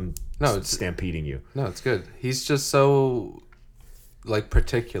ahead. It's stampeding you. No, it's good. He's just so like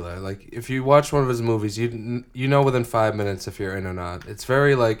particular. Like, if you watch one of his movies, you know within 5 minutes if you're in or not. It's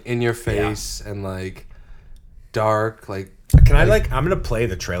very like in your face and like dark. Like, I'm gonna play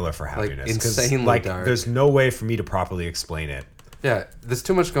the trailer for Happiness. Like, insanely dark. There's no way for me to properly explain it. Yeah, there's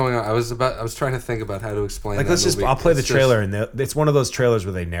too much going on. I was trying to think about how to explain. Like, that movie. I'll play the trailer, and it's one of those trailers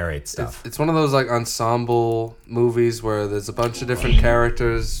where they narrate stuff. It's one of those like ensemble movies where there's a bunch of different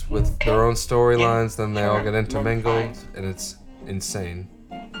characters with their own storylines, then they all get intermingled, and it's insane.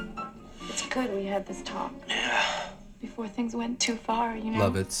 It's good we had this talk. Yeah. Before things went too far, you know.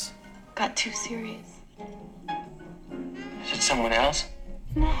 Love it. Got too serious. Is it someone else?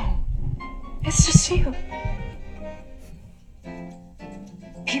 No. It's just you.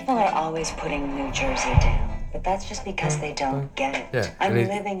 People are always putting New Jersey down, but that's just because they don't get it. Yeah, I'm and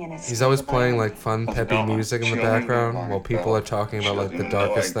living in a he's always playing like fun, peppy music in the background while people are talking about like the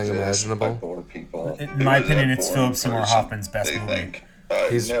darkest thing imaginable. In my opinion, it's Philip Seymour Hoffman's best movie.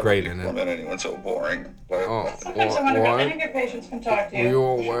 He's great in it. Anyone's so boring. Oh, Any of your patients can talk to you. We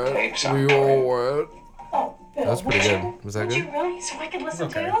all wet. Oh, Bill, That was pretty good. Was that would you good? really? So I could listen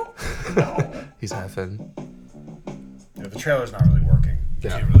Okay. to you? He's half in. Yeah, the trailer's not really working. You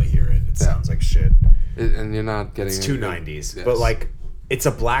Yeah. can't really hear it. It sounds like shit. And you're not getting. It's any- 290s, Yes. but like, it's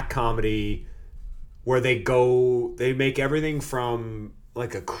a black comedy where they make everything from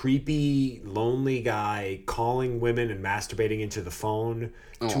like a creepy, lonely guy calling women and masturbating into the phone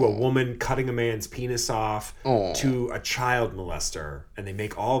to a woman cutting a man's penis off to a child molester, and they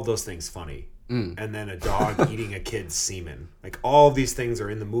make all of those things funny. And then a dog eating a kid's semen. Like, all of these things are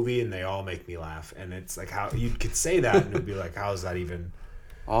in the movie, and they all make me laugh. And it's like, how you could say that, and it'd be like, how is that even?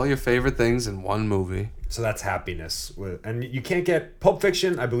 All your favorite things in one movie. So that's Happiness. And you can't get Pulp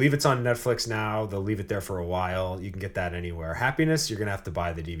Fiction. I believe it's on Netflix now. They'll leave it there for a while. You can get that anywhere. Happiness, you're going to have to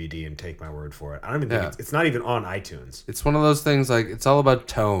buy the DVD and take my word for it. I don't even think it's not even on iTunes. It's one of those things, like, it's all about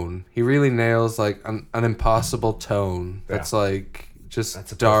tone. He really nails like an impossible tone. That's like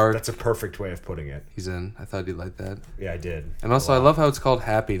just dark. That's a perfect way of putting it. He's in. I thought you'd like that. Yeah, I did. And also, I love how it's called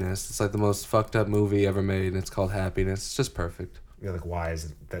Happiness. It's like the most fucked up movie ever made, and it's called Happiness. It's just perfect. You're like, why is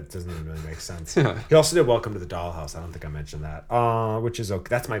it, that doesn't even really make sense. Yeah. He also did Welcome to the Dollhouse. I don't think I mentioned that. Which is okay.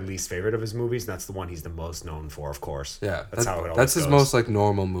 That's my least favorite of his movies. And that's the one he's the most known for, of course. Yeah, that's how it always That's his goes. most like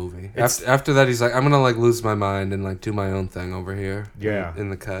normal movie. After that, he's like, I'm gonna like lose my mind and like do my own thing over here. Yeah. in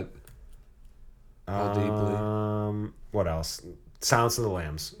the cut. All deeply. What else? Silence of the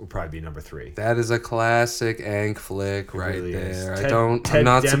Lambs will probably be number 3. That is a classic Ank flick right really is. there. Ted I'm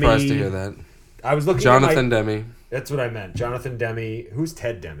not surprised to Demme- hear that. I was looking Jonathan at Demme. That's what I meant. Jonathan Demme. Who's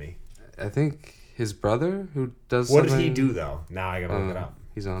Ted Demme? I think his brother who does. What did something. he do though? Now I gotta look it up.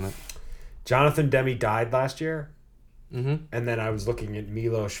 He's on it. Jonathan Demme died last year. Mm-hmm. And then I was looking at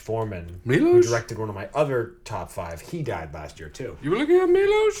Milos Forman, who Milos? directed one of my other top 5. He died last year too. You were looking at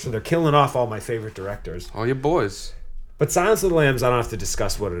Milos? So they're killing off all my favorite directors. All your boys. But Silence of the Lambs, I don't have to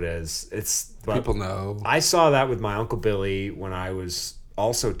discuss what it is. People know. I saw that with my Uncle Billy when I was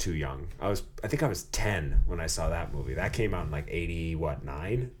also too young. I think I was 10 when I saw that movie. That came out in like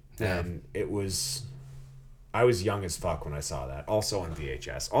 9? Yeah. And I was young as fuck when I saw that. Also on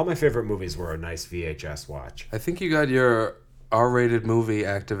VHS. All my favorite movies were a nice VHS watch. I think you got your R-rated movie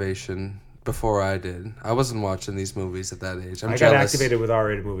activation before I did. I wasn't watching these movies at that age. I'm I jealous. got activated with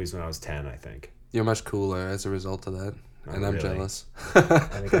R-rated movies when I was 10, I think. You're much cooler as a result of that. And I'm really. jealous. I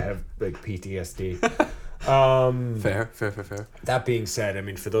think I have like PTSD. Fair. That being said, I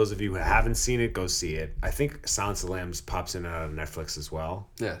mean, for those of you who haven't seen it, go see it. I think Silence of the Lambs pops in and out of Netflix as well.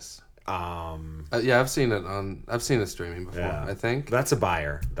 Yes. Yeah, I've seen it streaming before. I think that's a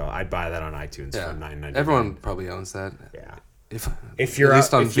buyer though. I'd buy that on iTunes yeah. for $9.99. Everyone probably owns that. Yeah. If you're at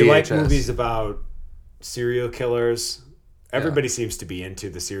least on if you like VHS. movies about serial killers, everybody seems to be into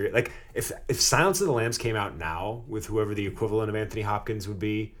the serial. Like if Silence of the Lambs came out now with whoever the equivalent of Anthony Hopkins would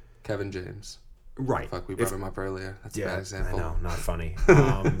be, Kevin James. right? Fuck, we brought him up earlier. That's a bad example. I know, not funny.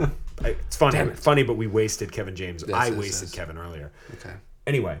 It's funny, funny, but we wasted Kevin James. Yes, I yes, wasted yes. Kevin earlier. Okay.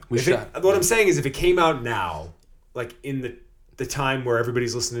 Anyway, shot. I'm saying is if it came out now, like in the time where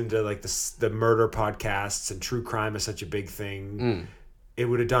everybody's listening to like the murder podcasts and true crime is such a big thing, it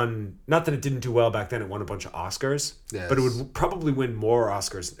would have done, not that it didn't do well back then, it won a bunch of Oscars, Yes. but it would probably win more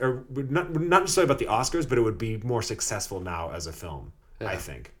Oscars, or not necessarily about the Oscars, but it would be more successful now as a film, I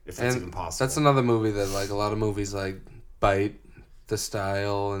think, if that's even possible. That's another movie that like a lot of movies like bite the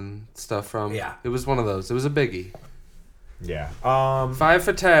style and stuff from. Yeah. It was one of those. It was a biggie. Yeah. 5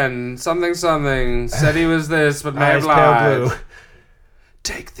 for 10, something. Said he was this, but may Eyes have pale lied. blue.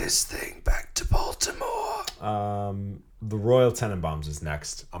 Take this thing back to Baltimore. The Royal Tenenbaums is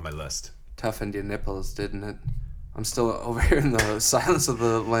next on my list. Toughened your nipples, didn't it? I'm still over here in the Silence of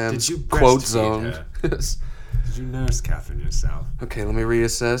the Lambs Did you quote breastfeed zone. her? Yes. Did you nurse Catherine yourself? Okay, let me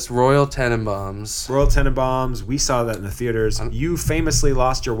reassess. Royal Tenenbaums. Royal Tenenbaums, we saw that in the theaters. You famously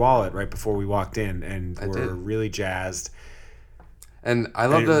lost your wallet right before we walked in and I were did. really jazzed. And I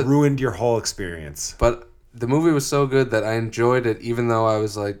love And it that. ruined your whole experience. But the movie was so good that I enjoyed it, even though I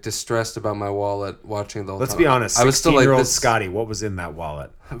was like distressed about my wallet watching the whole Let's time. be honest, I was still like 16-year-old this. Scotty, what was in that wallet?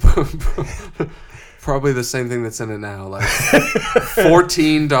 Probably the same thing that's in it now, like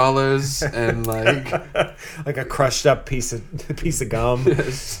 $14 and like Like a crushed up piece of gum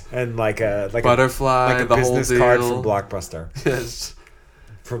and like a butterfly, like a the business whole card deal. from Blockbuster. Yes.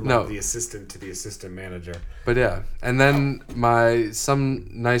 From No. the assistant to the assistant manager. But yeah, and then some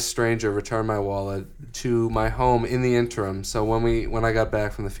nice stranger returned my wallet to my home in the interim. So when I got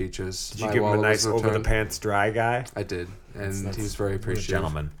back from the features, Did you my give him a wallet nice was over the returned. pants dry guy? I did, and That's he was very appreciative.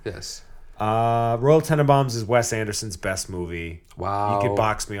 gentleman. Yes. Royal Tenenbaums is Wes Anderson's best movie. Wow. You could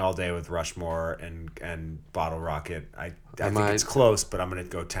box me all day with Rushmore and Bottle Rocket. I think might- it's close, but I'm gonna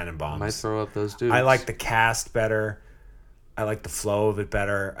go Tenenbaums. Might throw up those dudes. I like the cast better. I like the flow of it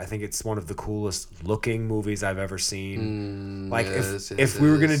better. I think it's one of the coolest looking movies I've ever seen. If we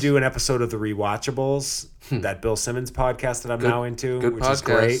were gonna do an episode of the Rewatchables, that Bill Simmons podcast that I'm now into, good which podcast. is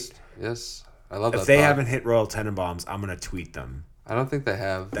great. Yes, I love that. If they pod. haven't hit Royal Tenenbaums, I'm gonna tweet them. I don't think they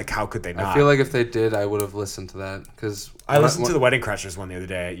have. Like, how could they not? I feel like if they did, I would have listened to that because I listened to the Wedding Crashers one the other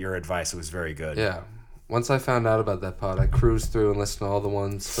day at your advice. It was very good. Yeah, once I found out about that pod, I cruised through and listened to all the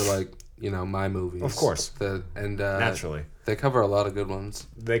ones for like my movies. Of course. Naturally. They cover a lot of good ones.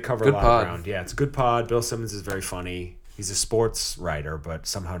 They cover Good a lot pod. of ground. Yeah, it's a good pod. Bill Simmons is very funny. He's a sports writer, but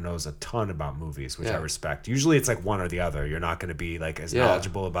somehow knows a ton about movies, which I Yeah. respect. Usually it's like one or the other. You're not going to be like as Yeah.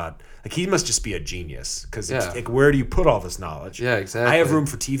 knowledgeable about... Like, he must just be a genius. Because Yeah. like, where do you put all this knowledge? Yeah, exactly. I have room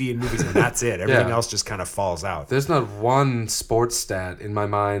for TV and movies, and that's it. Everything Yeah. else just kind of falls out. There's not one sports stat in my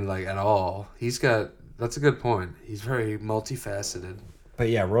mind like at all. That's a good point. He's very multifaceted. But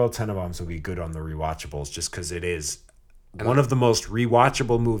yeah, Royal Tenenbaums will be good on the rewatchables just because it is one of the most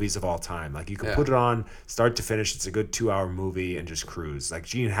rewatchable movies of all time. Like you can Yeah. put it on start to finish. It's a good 2-hour movie and just cruise. Like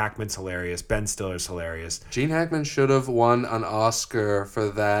Gene Hackman's hilarious. Ben Stiller's hilarious. Gene Hackman should have won an Oscar for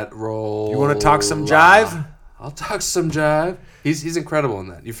that role. You want to talk some jive? I'll talk some jive. He's incredible in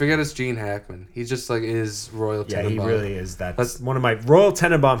that. You forget it's Gene Hackman. He just like is Royal Yeah, Tenenbaum. he really is. That's one of my Royal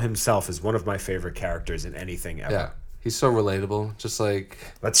Tenenbaum himself is one of my favorite characters in anything ever. Yeah, he's so relatable. Just like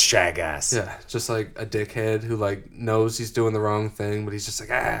Let's shag ass. yeah, just like a dickhead who like knows he's doing the wrong thing, but he's just like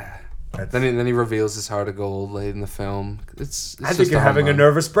Then he reveals his heart of gold late in the film. It's I think just you're a having a home run.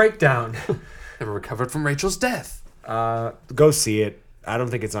 nervous breakdown. Never recovered from Rachel's death. Go see it. I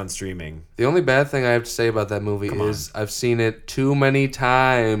don't think it's on streaming. The only bad thing I have to say about that movie is I've seen it too many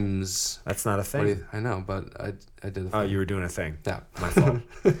times. That's not a What do you, thing. I know, but I did. Oh, you were doing a thing. Yeah. My fault.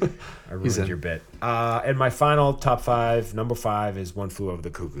 I He's in. ruined your bit. And my final top 5, number 5 is One Flew Over the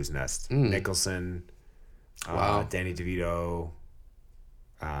Cuckoo's Nest. Nicholson, Wow. Danny DeVito,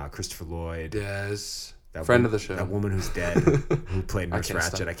 Christopher Lloyd. Yes. That Friend wo- of the show. That woman who's dead, who played Nurse can't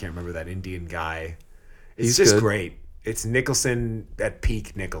Ratched. stop. I can't remember that Indian guy. It's He's just good. great. It's Nicholson at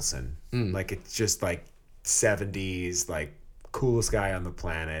peak Nicholson. Hmm. Like it's just like 70s, like coolest guy on the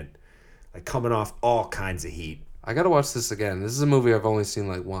planet, like coming off all kinds of heat. I gotta watch this again. This is a movie I've only seen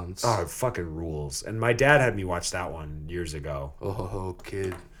like once. Oh, it fucking rules. And my dad had me watch that one years ago. Oh,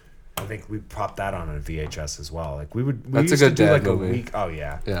 kid. I think we popped that on a VHS as well. Like we That's a used good to do dad like movie. a week. Oh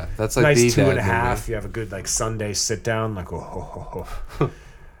yeah. Yeah, that's like Nice the 2.5. dad You have a good like Sunday sit down. Like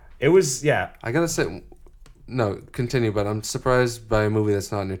it was yeah. I gotta say, no, continue. But I'm surprised by a movie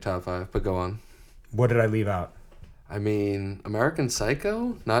that's not in your top 5. But go on. What did I leave out? I mean, American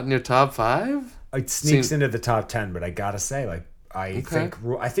Psycho, not in your top 5. It sneaks into the top 10, but I gotta say, like I Okay.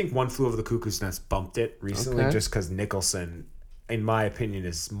 think One Flew Over the Cuckoo's Nest bumped it recently, Okay. just because Nicholson, in my opinion,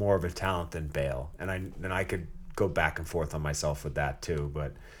 is more of a talent than Bale, and I could go back and forth on myself with that too.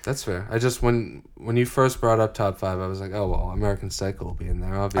 But That's fair. I just when you first brought up top 5, I was like, oh well, American Psycho will be in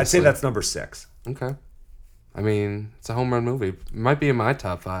there. Obviously, I'd say that's number 6. okay. I mean, it's a home run movie. It might be in my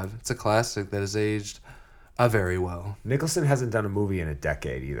top 5. It's a classic that has aged very well. Nicholson hasn't done a movie in a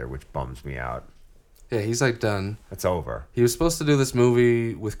decade either, which bums me out. Yeah, he's like done. It's over. He was supposed to do this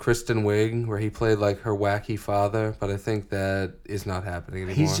movie with Kristen Wiig where he played like her wacky father, but I think that is not happening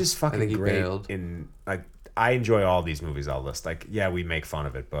anymore. He's just I fucking think he great bailed. in like. I enjoy all these movies I'll list. Like, yeah, we make fun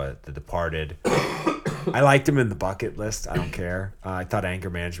of it, but The Departed. I liked him in The Bucket List. I don't care. I thought Anger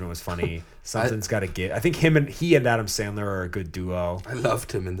Management was funny. Something's got to give. I think he and Adam Sandler are a good duo. I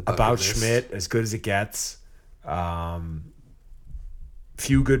loved him in the Bucket About List. Schmidt, as good as it gets.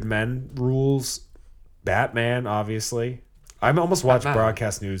 Few Good Men rules. Batman, obviously. I almost watched Batman.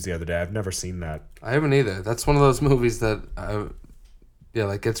 Broadcast News the other day. I've never seen that. I haven't either. That's one of those movies that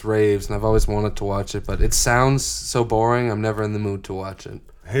like gets raves, and I've always wanted to watch it, but it sounds so boring. I'm never in the mood to watch it.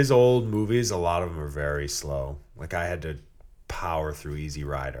 His old movies, a lot of them are very slow. Like I had to power through Easy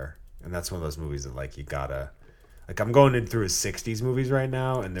Rider, and that's one of those movies that like you gotta. Like I'm going in through his '60s movies right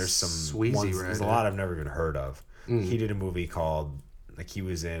now, and there's some Sweezy ones. There's a Rider. lot I've never even heard of. He did a movie called like he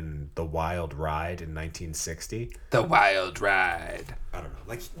was in The Wild Ride in 1960. The Wild Ride. I don't know.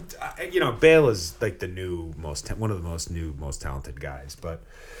 Like Bale is like the one of the most talented guys. But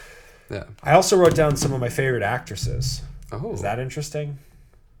Yeah. I also wrote down some of my favorite actresses. Oh. Is that interesting?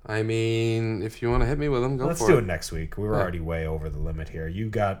 I mean, if you want to hit me with them, go Let's for do it. it next week. We were Yeah. already way over the limit here. You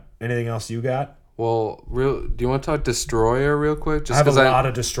got anything else you got? Well, do you want to talk Destroyer real quick? I have a lot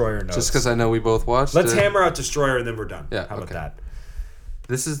of Destroyer notes. Just because I know we both watched Let's it. hammer out Destroyer and then we're done. Yeah, How about okay. that?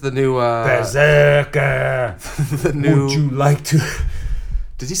 This is the new. Berserker. The new. Would you like to?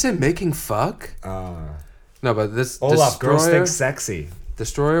 Did he say making fuck? No, but this Olaf, girls Destroyer, think sexy.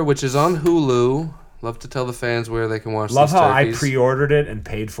 Destroyer, which is on Hulu. Love to tell the fans where they can watch. Love these how I turkeys. pre-ordered it and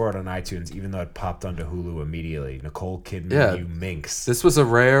paid for it on iTunes, even though it popped onto Hulu immediately. Nicole Kidman, Yeah. you minx. This was a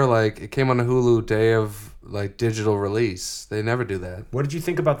rare, like, it came on a Hulu day of, like, digital release. They never do that. What did you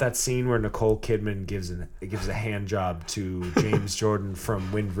think about that scene where Nicole Kidman gives a hand job to James Jordan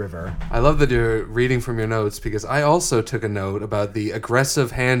from Wind River? I love that you're reading from your notes because I also took a note about the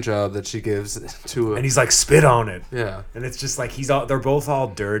aggressive hand job that she gives to And he's like, spit on it. Yeah. And it's just like they're both all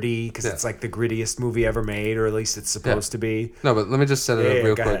dirty because Yeah. it's like the grittiest movie ever made, or at least it's supposed to be. No, but let me just set it Yeah, up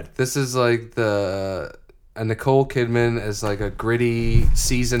real go quick. ahead. This is like a Nicole Kidman as like a gritty,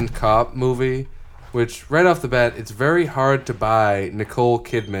 seasoned cop movie, which right off the bat, it's very hard to buy Nicole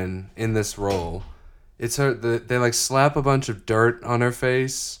Kidman in this role. It's her. They like slap a bunch of dirt on her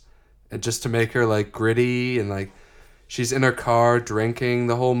face, and just to make her like gritty, and like she's in her car drinking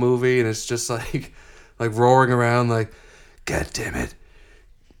the whole movie, and it's just like roaring around like, God damn it,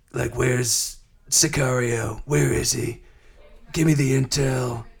 like where's Sicario? Where is he? give me the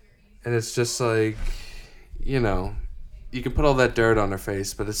intel. And it's just like, you know, you can put all that dirt on her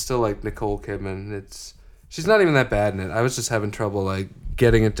face, but it's still like Nicole Kidman. She's not even that bad in it. I was just having trouble like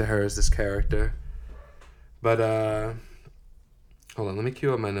getting into her as this character. But hold on, let me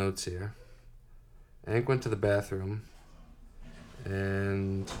cue up my notes here. Hank went to the bathroom,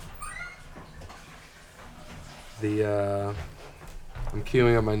 and I'm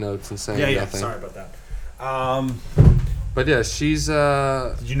queuing up my notes and saying nothing. Sorry about that. But yeah, she's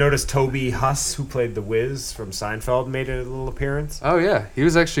Did you notice Toby Huss, who played the Wiz from Seinfeld, made a little appearance? oh yeah, he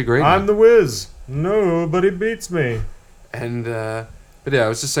was actually great. in I'm it. the Wiz. Nobody beats me. And but yeah, I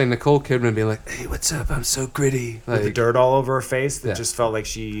was just saying Nicole Kidman being like, "Hey, what's up? I'm so gritty." With the Like, dirt all over her face, that Yeah. just felt like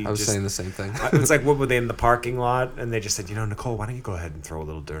she. I was just, saying the same thing. It's like, what were they in the parking lot? And they just said, Nicole, why don't you go ahead and throw a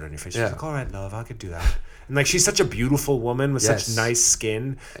little dirt on your face? She's Yeah. like, all right, love, I could do that. And like, she's such a beautiful woman with Yes. such nice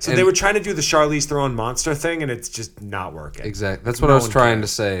skin. So And- they were trying to do the Charlize Theron monster thing, and it's just not working. Exactly. That's what No I was one trying cares.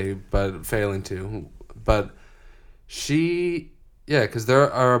 to say, but failing to. But because there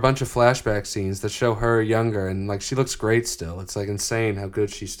are a bunch of flashback scenes that show her younger, and like she looks great still. It's like insane how good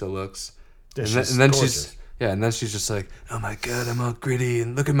she still looks. Yeah, and, she's then gorgeous. she's just like, oh my god, I'm all gritty,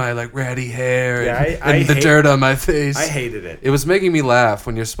 and look at my like ratty hair, Yeah, and, I and the hate- dirt on my face. I hated it. It was making me laugh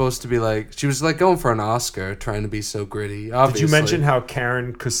when you're supposed to be like, she was like going for an Oscar, trying to be so gritty. Obviously. Did you mention how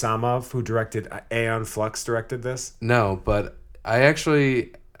Karen Kusamov, who directed Aeon Flux, directed this? No, but I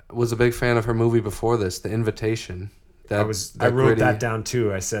actually was a big fan of her movie before this, The Invitation. I wrote gritty- that down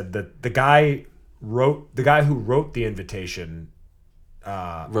too. I said that the guy who wrote The Invitation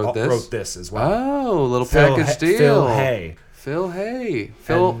Wrote this? wrote this as well. Oh, a little package deal. Phil Hay. Phil Hay.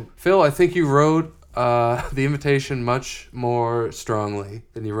 Phil, I think you wrote The Invitation much more strongly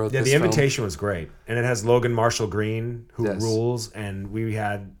than you wrote Yeah, this The film. Invitation was great, and it has Logan Marshall Green, who Yes. rules. And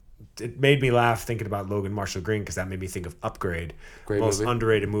it made me laugh thinking about Logan Marshall Green because that made me think of Upgrade, Great most movie.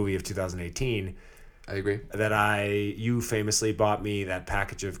 underrated movie of 2018. I agree. You famously bought me that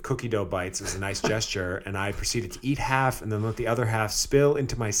package of cookie dough bites as a nice gesture, and I proceeded to eat half and then let the other half spill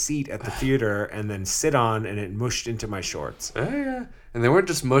into my seat at the theater and then sit on, and it mushed into my shorts. Oh, yeah. And they weren't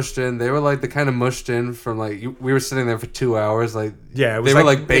just mushed in. They were like the kind of mushed in from like, we were sitting there for 2 hours. Like, Yeah, it was they were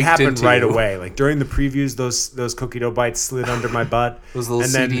like baked it happened into right you. away. Like during the previews, those cookie dough bites slid under my butt. Those little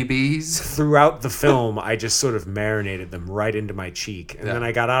and then CDBs. throughout the film, I just sort of marinated them right into my cheek. And Yeah. then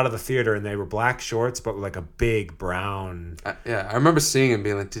I got out of the theater, and they were black shorts, but with like a big brown. I remember seeing him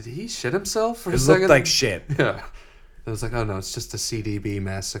being like, did he shit himself for a It second? looked like shit. Yeah. I was like, oh no, it's just a CDB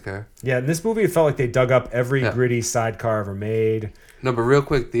massacre. Yeah, in this movie, it felt like they dug up every Yeah. gritty sidecar ever made. No, but real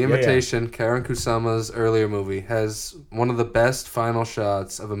quick, The yeah. Invitation, Karen Kusama's earlier movie, has one of the best final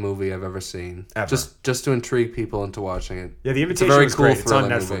shots of a movie I've ever seen. Ever. Just to intrigue people into watching it. Yeah, The It's a Invitation very was cool great. It's on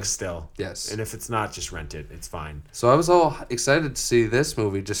thriller Netflix movie. still. Yes. And if it's not, just rent it. It's fine. So I was all excited to see this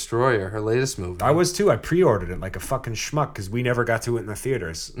movie, Destroyer, her latest movie. I was too. I pre-ordered it like a fucking schmuck because we never got to it in the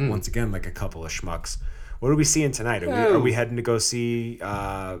theaters. Mm. Once again, like a couple of schmucks. What are we seeing tonight? Are we heading to go see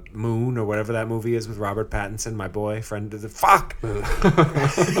Moon or whatever that movie is with Robert Pattinson, my boy, friend of the fuck?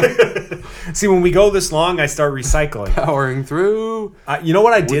 See, when we go this long, I start recycling. Powering through. You know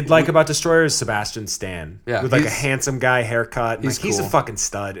what I did like about Destroyer is Sebastian Stan. Yeah, with like a he's- handsome guy haircut. And he's he's a cool. fucking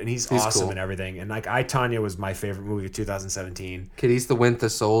stud, and he's awesome cool. and everything. And like I, Tonya was my favorite movie of 2017. Kid, he's the Winter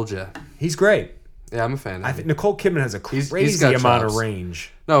Soldier. He's great. Yeah, I'm a fan of I him. think Nicole Kidman has a He's crazy got amount chops. of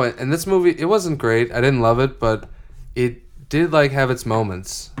range. No, and this movie, it wasn't great. I didn't love it, but it did like have its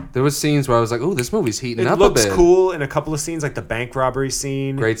moments. There was scenes where I was like, "Oh, this movie's heating It up looks a bit." cool in a couple of scenes, like the bank robbery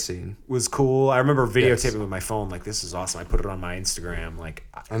scene. Great scene. Was cool. I remember videotaping Yes. with my phone. Like, this is awesome. I put it on my Instagram. Like,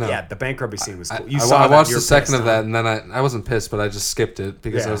 I know. yeah, the bank robbery scene was cool. I watched you're the second pissed, of that, huh? and then I wasn't pissed, but I just skipped it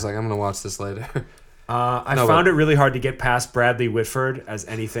because I Yeah. was like, I'm gonna watch this later. I No, found but- it really hard to get past Bradley Whitford as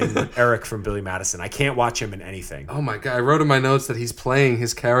anything but Eric from Billy Madison. I can't watch him in anything. Oh my god! I wrote in my notes that he's playing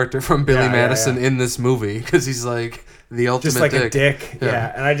his character from Billy Yeah, yeah, Madison yeah. in this movie because he's like the ultimate Just like dick. a dick.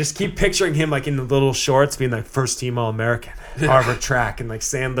 Yeah. And I just keep picturing him like in the little shorts being like first team All American, Harvard track, and like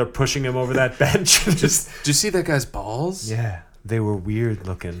Sandler pushing him over that bench. Just Did you see that guy's balls? yeah, they were weird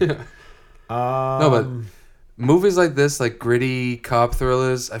looking. No, but movies like this, like gritty cop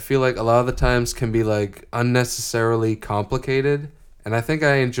thrillers, I feel like a lot of the times can be like unnecessarily complicated, and I think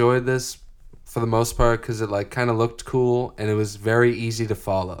I enjoyed this for the most part because it like kind of looked cool and it was very easy to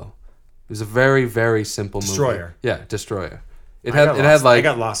follow. It was a very very simple movie. Destroyer. Yeah, Destroyer. It I had got it lost. had like I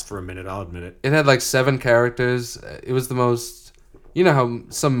got lost for a minute. I'll admit it. it had like 7 characters. It was the most. You know how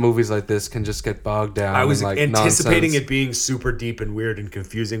some movies like this can just get bogged down. I was in, like, anticipating nonsense. it being super deep and weird and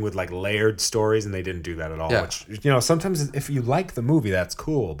confusing with like layered stories, and they didn't do that at all. Yeah. Which, you know, sometimes if you like the movie, that's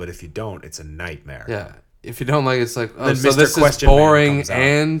cool, but if you don't, it's a nightmare. Yeah, if you don't like it, it's like, oh, Then so Mr. this is Question Man boring comes out.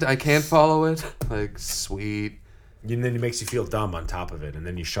 and I can't follow it? Like, sweet. And then it makes you feel dumb on top of it, and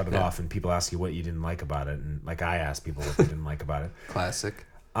then you shut it Yeah. off, and people ask you what you didn't like about it, and like I asked people what they didn't like about it. Classic.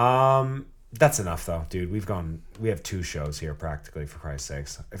 That's enough though, dude. We have 2 shows here practically, for Christ's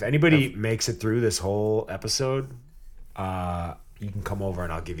sakes. If anybody makes it through this whole episode, you can come over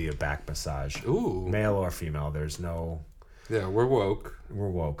and I'll give you a back massage. Ooh. Male or female, there's no. Yeah, we're woke. We're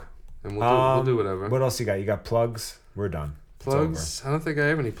woke. And we'll do whatever. What else you got? You got plugs? We're done. It's Plugs? I don't think I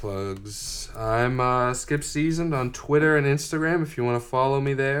have any plugs. I'm Skip Seasoned on Twitter and Instagram if you want to follow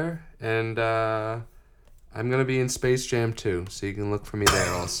me there. And I'm going to be in Space Jam 2, so you can look for me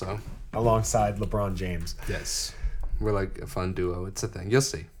there also. over. Alongside LeBron James. Yes. We're like a fun duo. It's a thing. You'll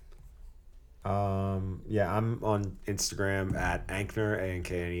see. Yeah, I'm on Instagram at Ankner,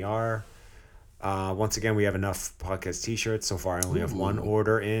 ANKNER. Once again, we have enough podcast t-shirts. So far, I only have 1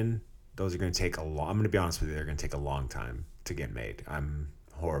 order in. Those are going to take I'm going to be honest with you, they're going to take a long time to get made. I'm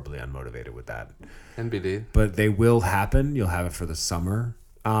horribly unmotivated with that. NBD. But they will happen. You'll have it for the summer.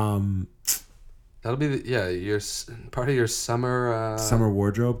 That'll be your part of your summer. Summer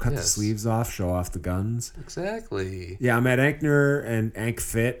wardrobe. Cut the yes. sleeves off. Show off the guns. Exactly. Yeah, I'm at Ankner and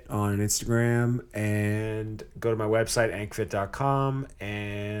AnkFit on Instagram. And go to my website, ankfit.com.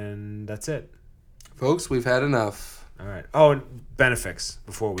 And that's it. Folks, we've had enough. All right. Oh, and Benefix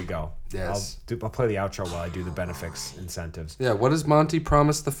before we go. Yes. I'll play the outro while I do the Benefix incentives. Yeah, what does Monty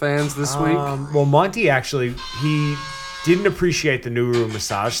promise the fans this week? Well, Monty actually, he didn't appreciate the Nuru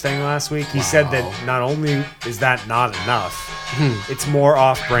massage thing last week. He said that not only is that not enough, it's more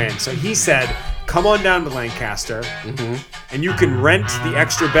off-brand. So he said, come on down to Lancaster, and you can rent the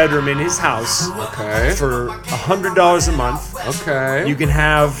extra bedroom in his house Okay. for $100 a month. Okay. You can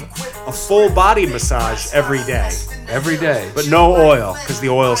have a full body massage every day. Every day. But no oil, because the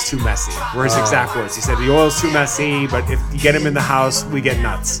oil's too messy. Were his exact words. He said the oil's too messy, but if you get him in the house, we get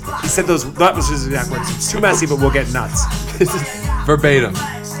nuts. He said that was his exact words. It's too messy, but we'll get nuts. Verbatim.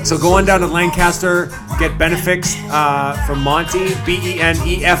 So go on down to Lancaster, get Benefix from Monty,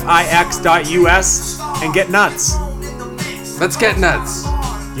 BENEFIX.US, and get nuts. Let's get nuts.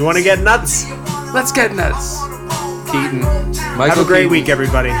 You want to get nuts? Let's get nuts. Keaton. Michael Have a great Keaton. week,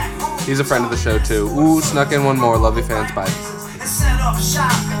 everybody. He's a friend of the show, too. Ooh, snuck in one more. Love you, fans. Bye. Set up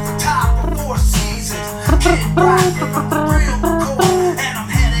shop at the top of 4 seasons. Getting right, real cold, and I'm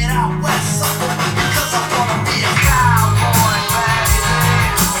headed out west, because I wanna be a cowboy,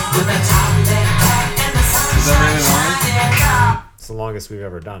 baby. With a top hat and the sunshine shining. It's the longest we've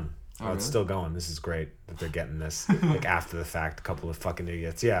ever done. Oh, it's still going. This is great that they're getting this like after the fact. A couple of fucking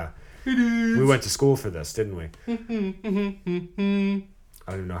idiots. Yeah. We went to school for this, didn't we? I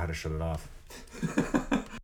don't even know how to shut it off.